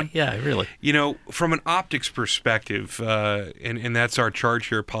on that one? Yeah, really. From an optics perspective, and that's our charge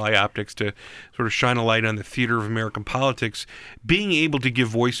here at PolyOptics, to sort of shine a light on the theater of American politics, being able to give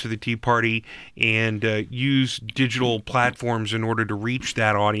voice to the Tea Party and use digital platforms in order to reach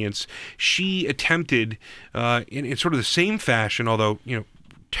that audience, she attempted in sort of the same fashion, although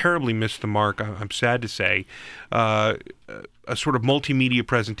terribly missed the mark, I'm sad to say, a sort of multimedia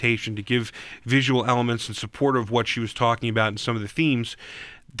presentation to give visual elements in support of what she was talking about and some of the themes.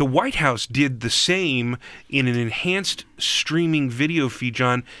 The White House did the same in an enhanced streaming video feed,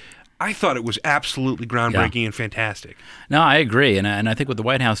 John. I thought it was absolutely groundbreaking and fantastic. No, I agree. And I think what the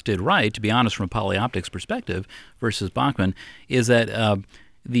White House did right, to be honest, from a PolyOptics perspective versus Bachmann, is that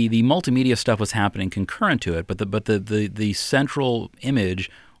the multimedia stuff was happening concurrent to it, but the central image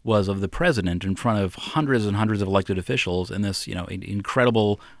was of the president in front of hundreds and hundreds of elected officials in this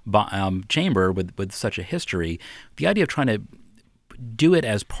incredible chamber with such a history. The idea of trying to do it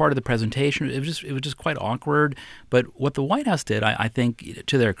as part of the presentation, it was just quite awkward. But what the White House did, I think,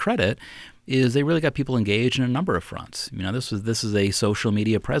 to their credit, is they really got people engaged in a number of fronts. This is a social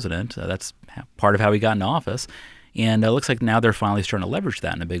media president. That's part of how he got into office. And it looks like now they're finally starting to leverage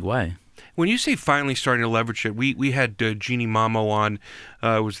that in a big way. When you say finally starting to leverage it, we had Jeannie Mamo on,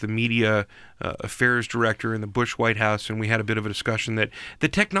 was the media affairs director in the Bush White House, and we had a bit of a discussion that the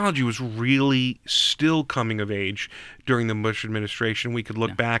technology was really still coming of age during the Bush administration. We could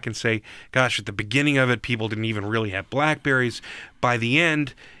look back and say, gosh, at the beginning of it, people didn't even really have BlackBerries. By the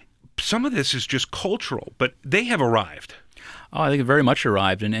end, some of this is just cultural, but they have arrived. Oh, I think it very much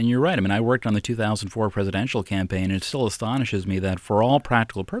arrived, and you're right. I mean, I worked on the 2004 presidential campaign, and it still astonishes me that for all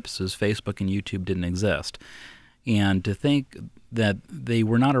practical purposes, Facebook and YouTube didn't exist. And to think that they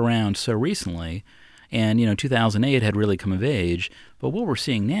were not around so recently, and 2008 had really come of age, but what we're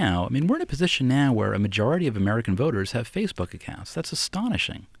seeing now, I mean, we're in a position now where a majority of American voters have Facebook accounts. That's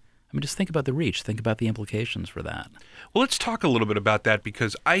astonishing. I mean, just think about the reach. Think about the implications for that. Well, let's talk a little bit about that,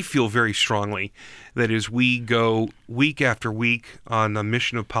 because I feel very strongly that as we go week after week on the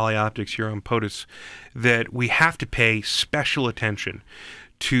mission of PolyOptics here on POTUS, that we have to pay special attention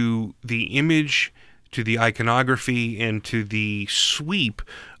to the image, to the iconography, and to the sweep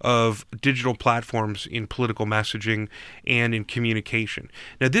of digital platforms in political messaging and in communication.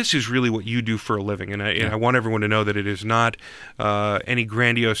 Now, this is really what you do for a living, and I want everyone to know that it is not any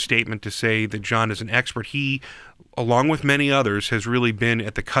grandiose statement to say that John is an expert. He, along with many others, has really been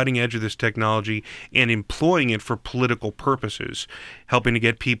at the cutting edge of this technology and employing it for political purposes, helping to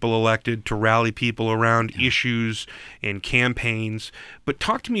get people elected, to rally people around issues and campaigns. But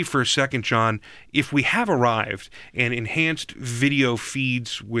talk to me for a second, John, if we have arrived and enhanced video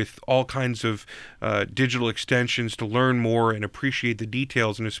feeds with all kinds of digital extensions to learn more and appreciate the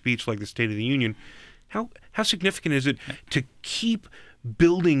details in a speech like the State of the Union, how significant is it to keep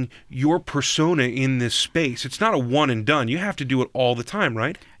building your persona in this space? It's not a one and done. You have to do it all the time,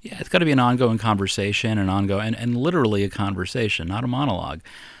 right? Yeah, it's got to be an ongoing conversation, and literally a conversation, not a monologue.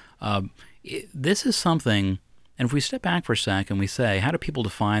 This is something, and if we step back for a second, we say, how do people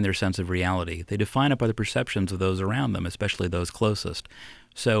define their sense of reality? They define it by the perceptions of those around them, especially those closest.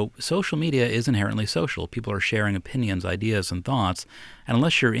 So social media is inherently social. People are sharing opinions, ideas, and thoughts, and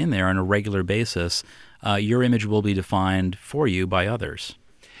unless you're in there on a regular basis, your image will be defined for you by others.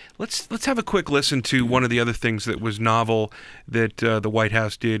 Let's have a quick listen to one of the other things that was novel that the White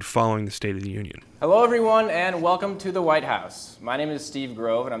House did following the State of the Union. Hello, everyone, and welcome to the White House. My name is Steve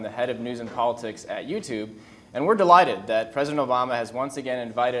Grove, and I'm the head of news and politics at YouTube. And we're delighted that President Obama has once again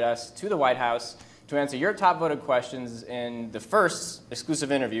invited us to the White House to answer your top voted questions in the first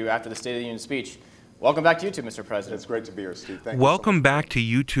exclusive interview after the State of the Union speech. Welcome back to YouTube, Mr. President. It's great to be here, Steve. Thank you. Welcome back to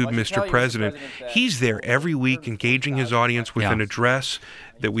YouTube, Mr. President. He's there every week engaging his audience with an address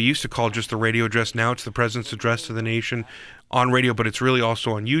that we used to call just the radio address. Now it's the President's address to the nation on radio, but it's really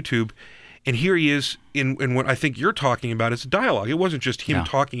also on YouTube. And here he is in what I think you're talking about is a dialogue. It wasn't just him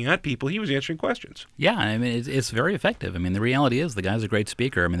talking at people. He was answering questions. Yeah, I mean, it's very effective. I mean, the reality is the guy's a great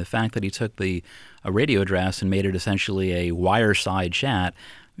speaker. I mean, the fact that he took a radio address and made it essentially a wire-side chat,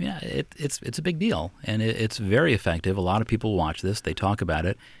 yeah, it's a big deal, and it's very effective. A lot of people watch this. They talk about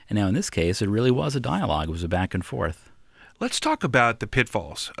it. And now in this case, it really was a dialogue. It was a back and forth. Let's talk about the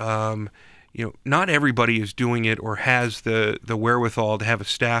pitfalls. Not everybody is doing it or has the wherewithal to have a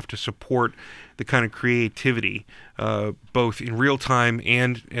staff to support the kind of creativity, both in real time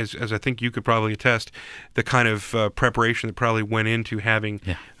and, as I think you could probably attest, the kind of preparation that probably went into having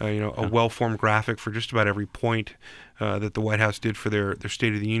a well-formed graphic for just about every point that the White House did for their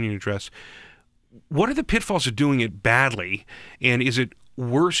State of the Union address. What are the pitfalls of doing it badly, and is it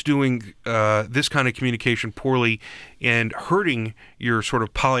worse doing this kind of communication poorly and hurting your sort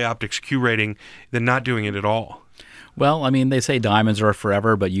of polyoptics Q rating than not doing it at all? Well, I mean, they say diamonds are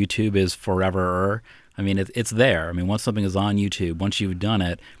forever, but YouTube is forever. I mean, it's there. I mean, once something is on YouTube, once you've done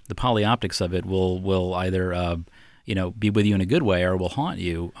it, the polyoptics of it will either be with you in a good way or will haunt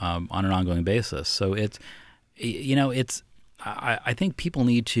you on an ongoing basis. So I think people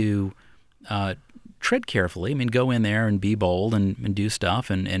need to tread carefully. I mean, go in there and be bold and do stuff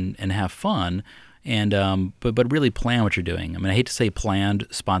and have fun, and but really plan what you're doing. I mean, I hate to say planned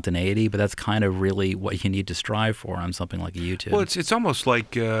spontaneity, but that's kind of really what you need to strive for on something like a YouTube. Well, it's almost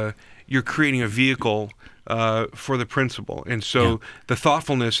like you're creating a vehicle for the principal, and so the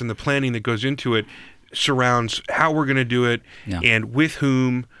thoughtfulness and the planning that goes into it surrounds how we're going to do it and with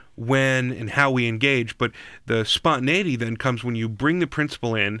whom, when, and how we engage. But the spontaneity then comes when you bring the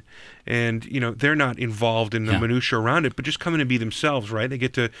principal in and they're not involved in the minutia around it, but just come in and be themselves, right? They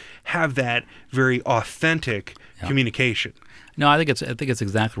get to have that very authentic communication. No, I think it's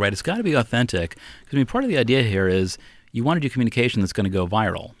exactly right. It's got to be authentic, because part of the idea here is you want to do communication that's going to go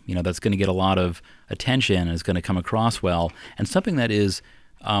viral, that's going to get a lot of attention and is going to come across well, and something that is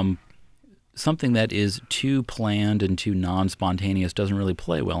too planned and too non-spontaneous doesn't really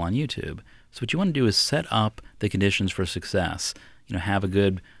play well on YouTube. So what you want to do is set up the conditions for success. Have a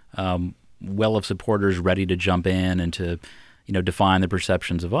good well of supporters ready to jump in and to define the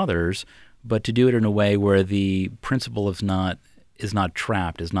perceptions of others, but to do it in a way where the principal is not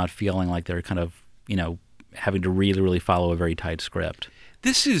trapped, is not feeling like they're kind of having to really, really follow a very tight script.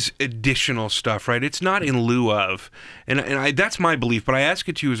 This is additional stuff, right? It's not in lieu of, and that's my belief, but I ask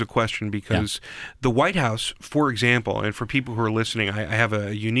it to you as a question because the White House, for example, and for people who are listening, I have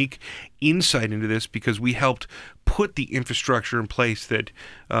a unique insight into this because we helped put the infrastructure in place that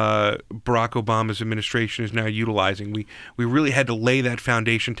Barack Obama's administration is now utilizing. We really had to lay that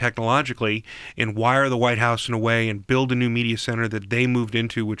foundation technologically and wire the White House in a way and build a new media center that they moved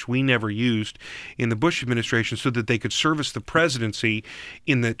into, which we never used in the Bush administration, so that they could service the presidency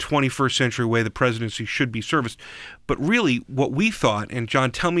in the 21st century way the presidency should be serviced. But really what we thought, and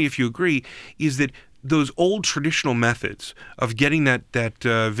John, tell me if you agree, is that those old traditional methods of getting that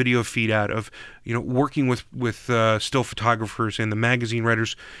video feed out, of working with still photographers and the magazine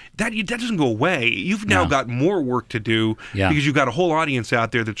writers, that doesn't go away. You've now got more work to do because you've got a whole audience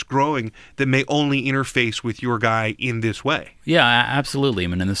out there that's growing that may only interface with your guy in this way. Yeah, absolutely. I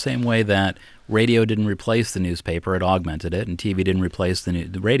mean, in the same way that radio didn't replace the newspaper, it augmented it, and TV didn't replace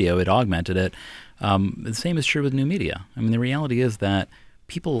the radio, it augmented it. The same is true with new media. I mean, the reality is that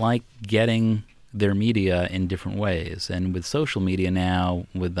people like getting their media in different ways, and with social media now,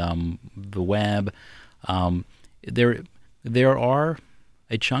 with the web, there are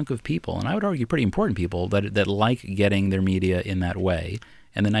a chunk of people, and I would argue pretty important people, that like getting their media in that way.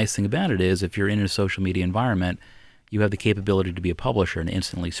 And the nice thing about it is, if you're in a social media environment, you have the capability to be a publisher and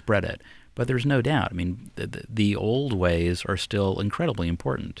instantly spread it. But there's no doubt, I mean, the old ways are still incredibly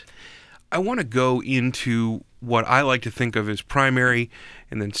important. I want to go into what I like to think of as primary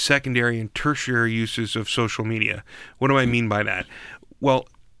and then secondary and tertiary uses of social media. What do I mean by that? Well,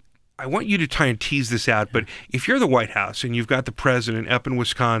 I want you to try and tease this out, but if you're the White House and you've got the president up in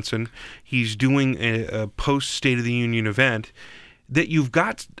Wisconsin, he's doing a post-State of the Union event, that you've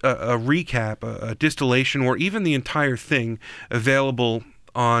got a recap, a distillation, or even the entire thing available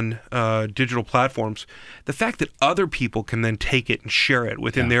on digital platforms, the fact that other people can then take it and share it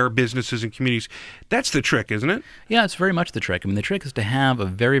within their businesses and communities, that's the trick, isn't it? Yeah, it's very much the trick. I mean, the trick is to have a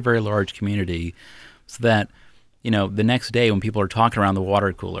very, very large community so that, the next day when people are talking around the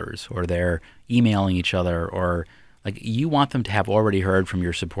water coolers or they're emailing each other, or you want them to have already heard from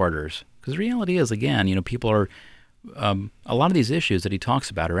your supporters. Because the reality is, again, people are, a lot of these issues that he talks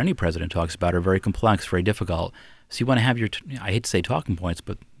about, or any president talks about, are very complex, very difficult. So you want to have your, I hate to say talking points,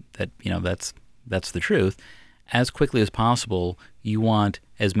 but that's the truth. as quickly as possible, you want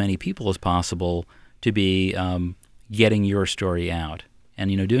as many people as possible to be getting your story out. And,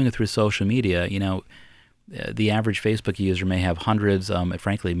 doing it through social media, the average Facebook user may have hundreds,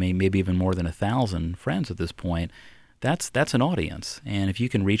 frankly, maybe even more than 1,000 friends at this point. That's an audience. And if you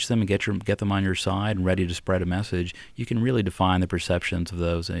can reach them and get them on your side and ready to spread a message, you can really define the perceptions of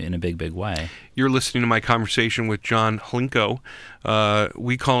those in a big, big way. You're listening to my conversation with John Hlinko.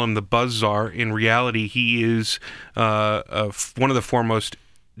 We call him the Buzz Czar. In reality, he is one of the foremost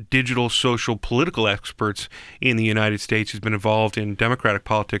digital, social, political experts in the United States. He's been involved in Democratic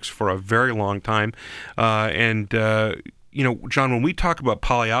politics for a very long time. John, when we talk about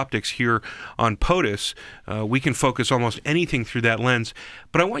PolyOptics here on POTUS, we can focus almost anything through that lens.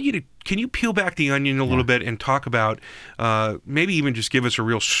 But I want you to, can you peel back the onion a little bit and talk about, maybe even just give us a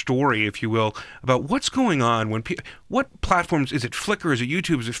real story, if you will, about what's going on when what platforms, is it Flickr, is it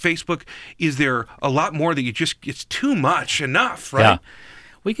YouTube, is it Facebook? Is there a lot more that it's too much, enough, right? Yeah.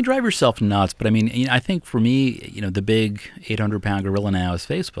 Well, you can drive yourself nuts, but I think for me, the big 800-pound gorilla now is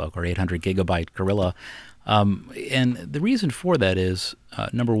Facebook, or 800-gigabyte gorilla. And the reason for that is,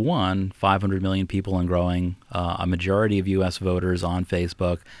 number one, 500 million people and growing, a majority of U.S. voters on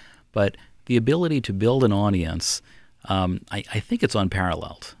Facebook, but the ability to build an audience, I think it's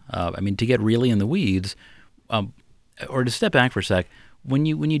unparalleled. To get really in the weeds, or to step back for a sec, when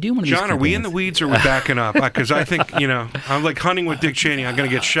you do one of these John, are we in the weeds or we're backing up? Because I think, I'm like hunting with Dick Cheney. I'm going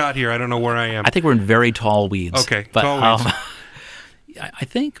to get shot here. I don't know where I am. I think we're in very tall weeds. Okay, but, tall weeds. I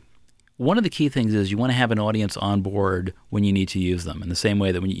think one of the key things is you want to have an audience on board when you need to use them. In the same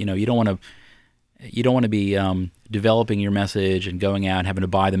way that when you don't want to be developing your message and going out and having to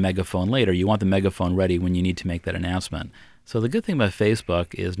buy the megaphone later. You want the megaphone ready when you need to make that announcement. So the good thing about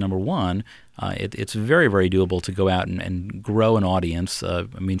Facebook is, number one, it's very, very doable to go out and grow an audience.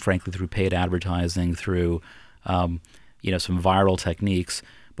 Frankly, through paid advertising, through some viral techniques.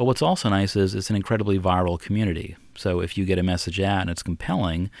 But what's also nice is it's an incredibly viral community. So if you get a message out and it's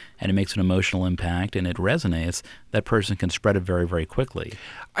compelling and it makes an emotional impact and it resonates, that person can spread it very, very quickly.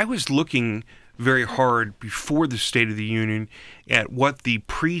 I was looking very hard before the State of the Union at what the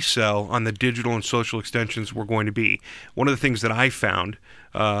pre-sell on the digital and social extensions were going to be. One of the things that I found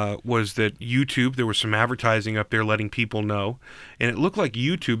was that YouTube, there was some advertising up there letting people know. And it looked like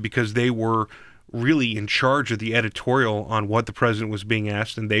YouTube, because they were really in charge of the editorial on what the president was being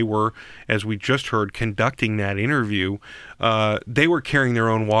asked, and they were, as we just heard, conducting that interview, they were carrying their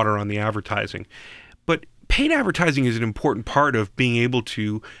own water on the advertising. But paid advertising is an important part of being able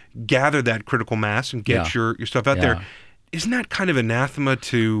to gather that critical mass and get your stuff out there. Isn't that kind of anathema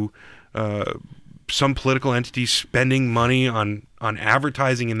to some political entities spending money on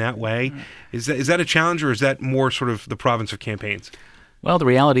advertising in that way? Is that a challenge, or is that more sort of the province of campaigns? Well, the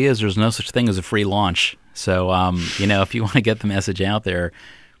reality is there's no such thing as a free launch. So, if you want to get the message out there,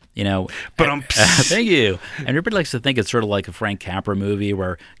 But thank you. And everybody likes to think it's sort of like a Frank Capra movie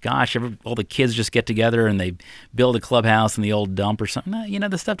where, gosh, all the kids just get together and they build a clubhouse in the old dump or something. No,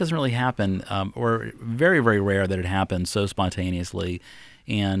 this stuff doesn't really happen, or very, very rare that it happens so spontaneously,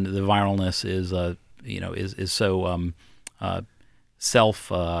 and the viralness is so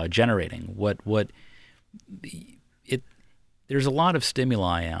self-generating. There's a lot of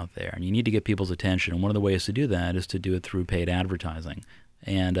stimuli out there, and you need to get people's attention. And one of the ways to do that is to do it through paid advertising.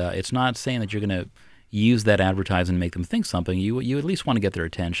 And it's not saying that you're going to use that advertising to make them think something. You at least want to get their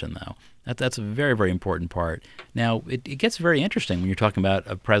attention, though. That's a very, very important part. Now, it gets very interesting when you're talking about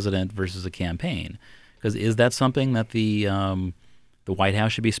a president versus a campaign, because is that something that the White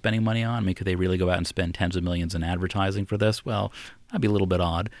House should be spending money on? Could they really go out and spend tens of millions in advertising for this? Well, that'd be a little bit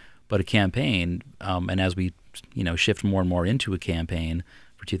odd. But a campaign, and as we shift more and more into a campaign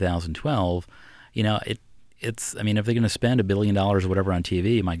for 2012, it's if they're going to spend $1 billion or whatever on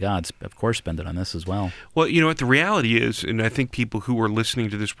TV, my God, of course spend it on this as well. Well, what the reality is, and I think people who are listening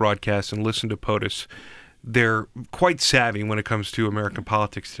to this broadcast and listen to POTUS, they're quite savvy when it comes to American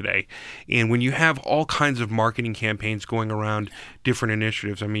politics today. And when you have all kinds of marketing campaigns going around different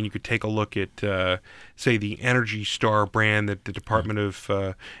initiatives, you could take a look at, say, the Energy Star brand that the Department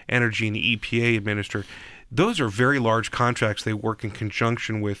of Energy and the EPA administer. Those are very large contracts. They work in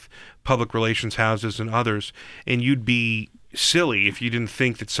conjunction with public relations houses and others. And you'd be silly if you didn't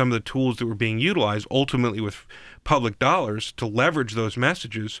think that some of the tools that were being utilized ultimately with public dollars to leverage those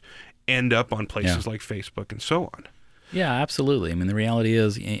messages end up on places like Facebook and so on. Yeah, absolutely. The reality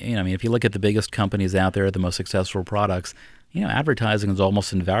is, if you look at the biggest companies out there, the most successful products, advertising is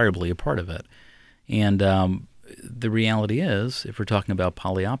almost invariably a part of it. And the reality is, if we're talking about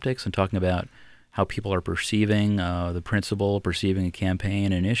PolyOptics and talking about how people are perceiving the principle, perceiving a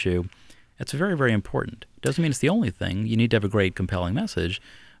campaign, an issue, That's very, very important. Doesn't mean it's the only thing. You need to have a great, compelling message,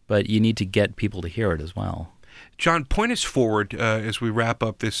 but you need to get people to hear it as well. John, point us forward as we wrap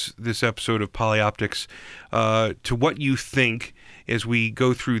up this episode of Polyoptics to what you think as we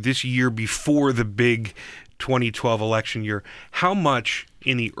go through this year before the big 2012 election year. How much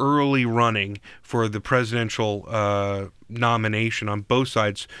in the early running for the presidential nomination on both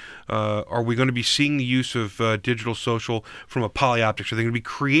sides are we going to be seeing the use of digital social from a Polyoptics? Are they going to be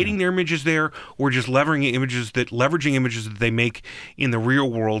creating their images there, or just leveraging images that they make in the real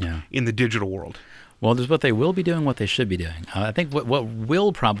world in the digital world? Well, there's what they will be doing, what they should be doing. I think what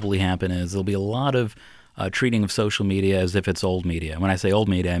will probably happen is there'll be a lot of treating of social media as if it's old media. When I say old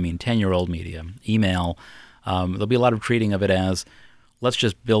media, I mean 10-year-old media, email. There'll be a lot of treating of it as, let's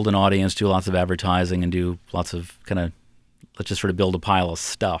just build an audience, do lots of advertising, and do lots of let's just sort of build a pile of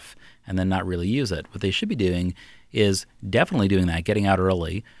stuff and then not really use it. What they should be doing is definitely doing that, getting out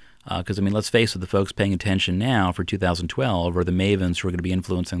early. Because, let's face it, the folks paying attention now for 2012 are the mavens who are going to be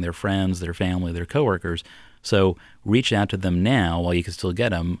influencing their friends, their family, their coworkers. So reach out to them now while you can still get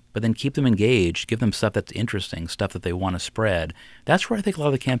them, but then keep them engaged. Give them stuff that's interesting, stuff that they want to spread. That's where I think a lot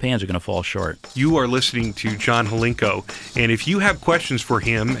of the campaigns are going to fall short. You are listening to John Holinko, and if you have questions for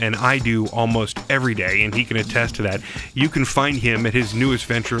him, and I do almost every day, and he can attest to that, you can find him at his newest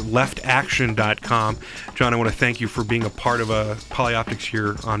venture, leftaction.com. John, I want to thank you for being a part of Polyoptics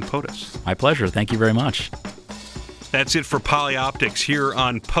here on POTUS. My pleasure. Thank you very much. That's it for Polyoptics here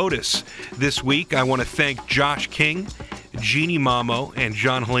on POTUS. This week, I want to thank Josh King, Jeannie Mamo, and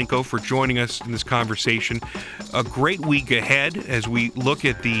John Holinko for joining us in this conversation. A great week ahead as we look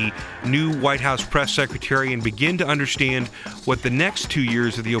at the new White House press secretary and begin to understand what the next 2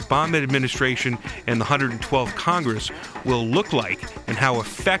 years of the Obama administration and the 112th Congress will look like and how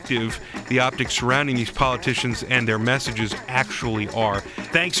effective the optics surrounding these politicians and their messages actually are.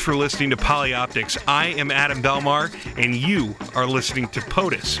 Thanks for listening to Polyoptics. I am Adam Belmar, and you are listening to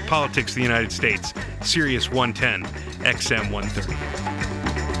POTUS, Politics of the United States, Sirius 110, XM 130.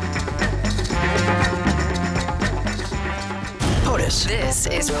 POTUS. This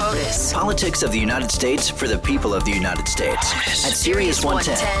is POTUS. Politics of the United States for the people of the United States. POTUS. At Sirius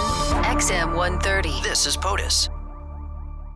 110. XM 130. This is POTUS.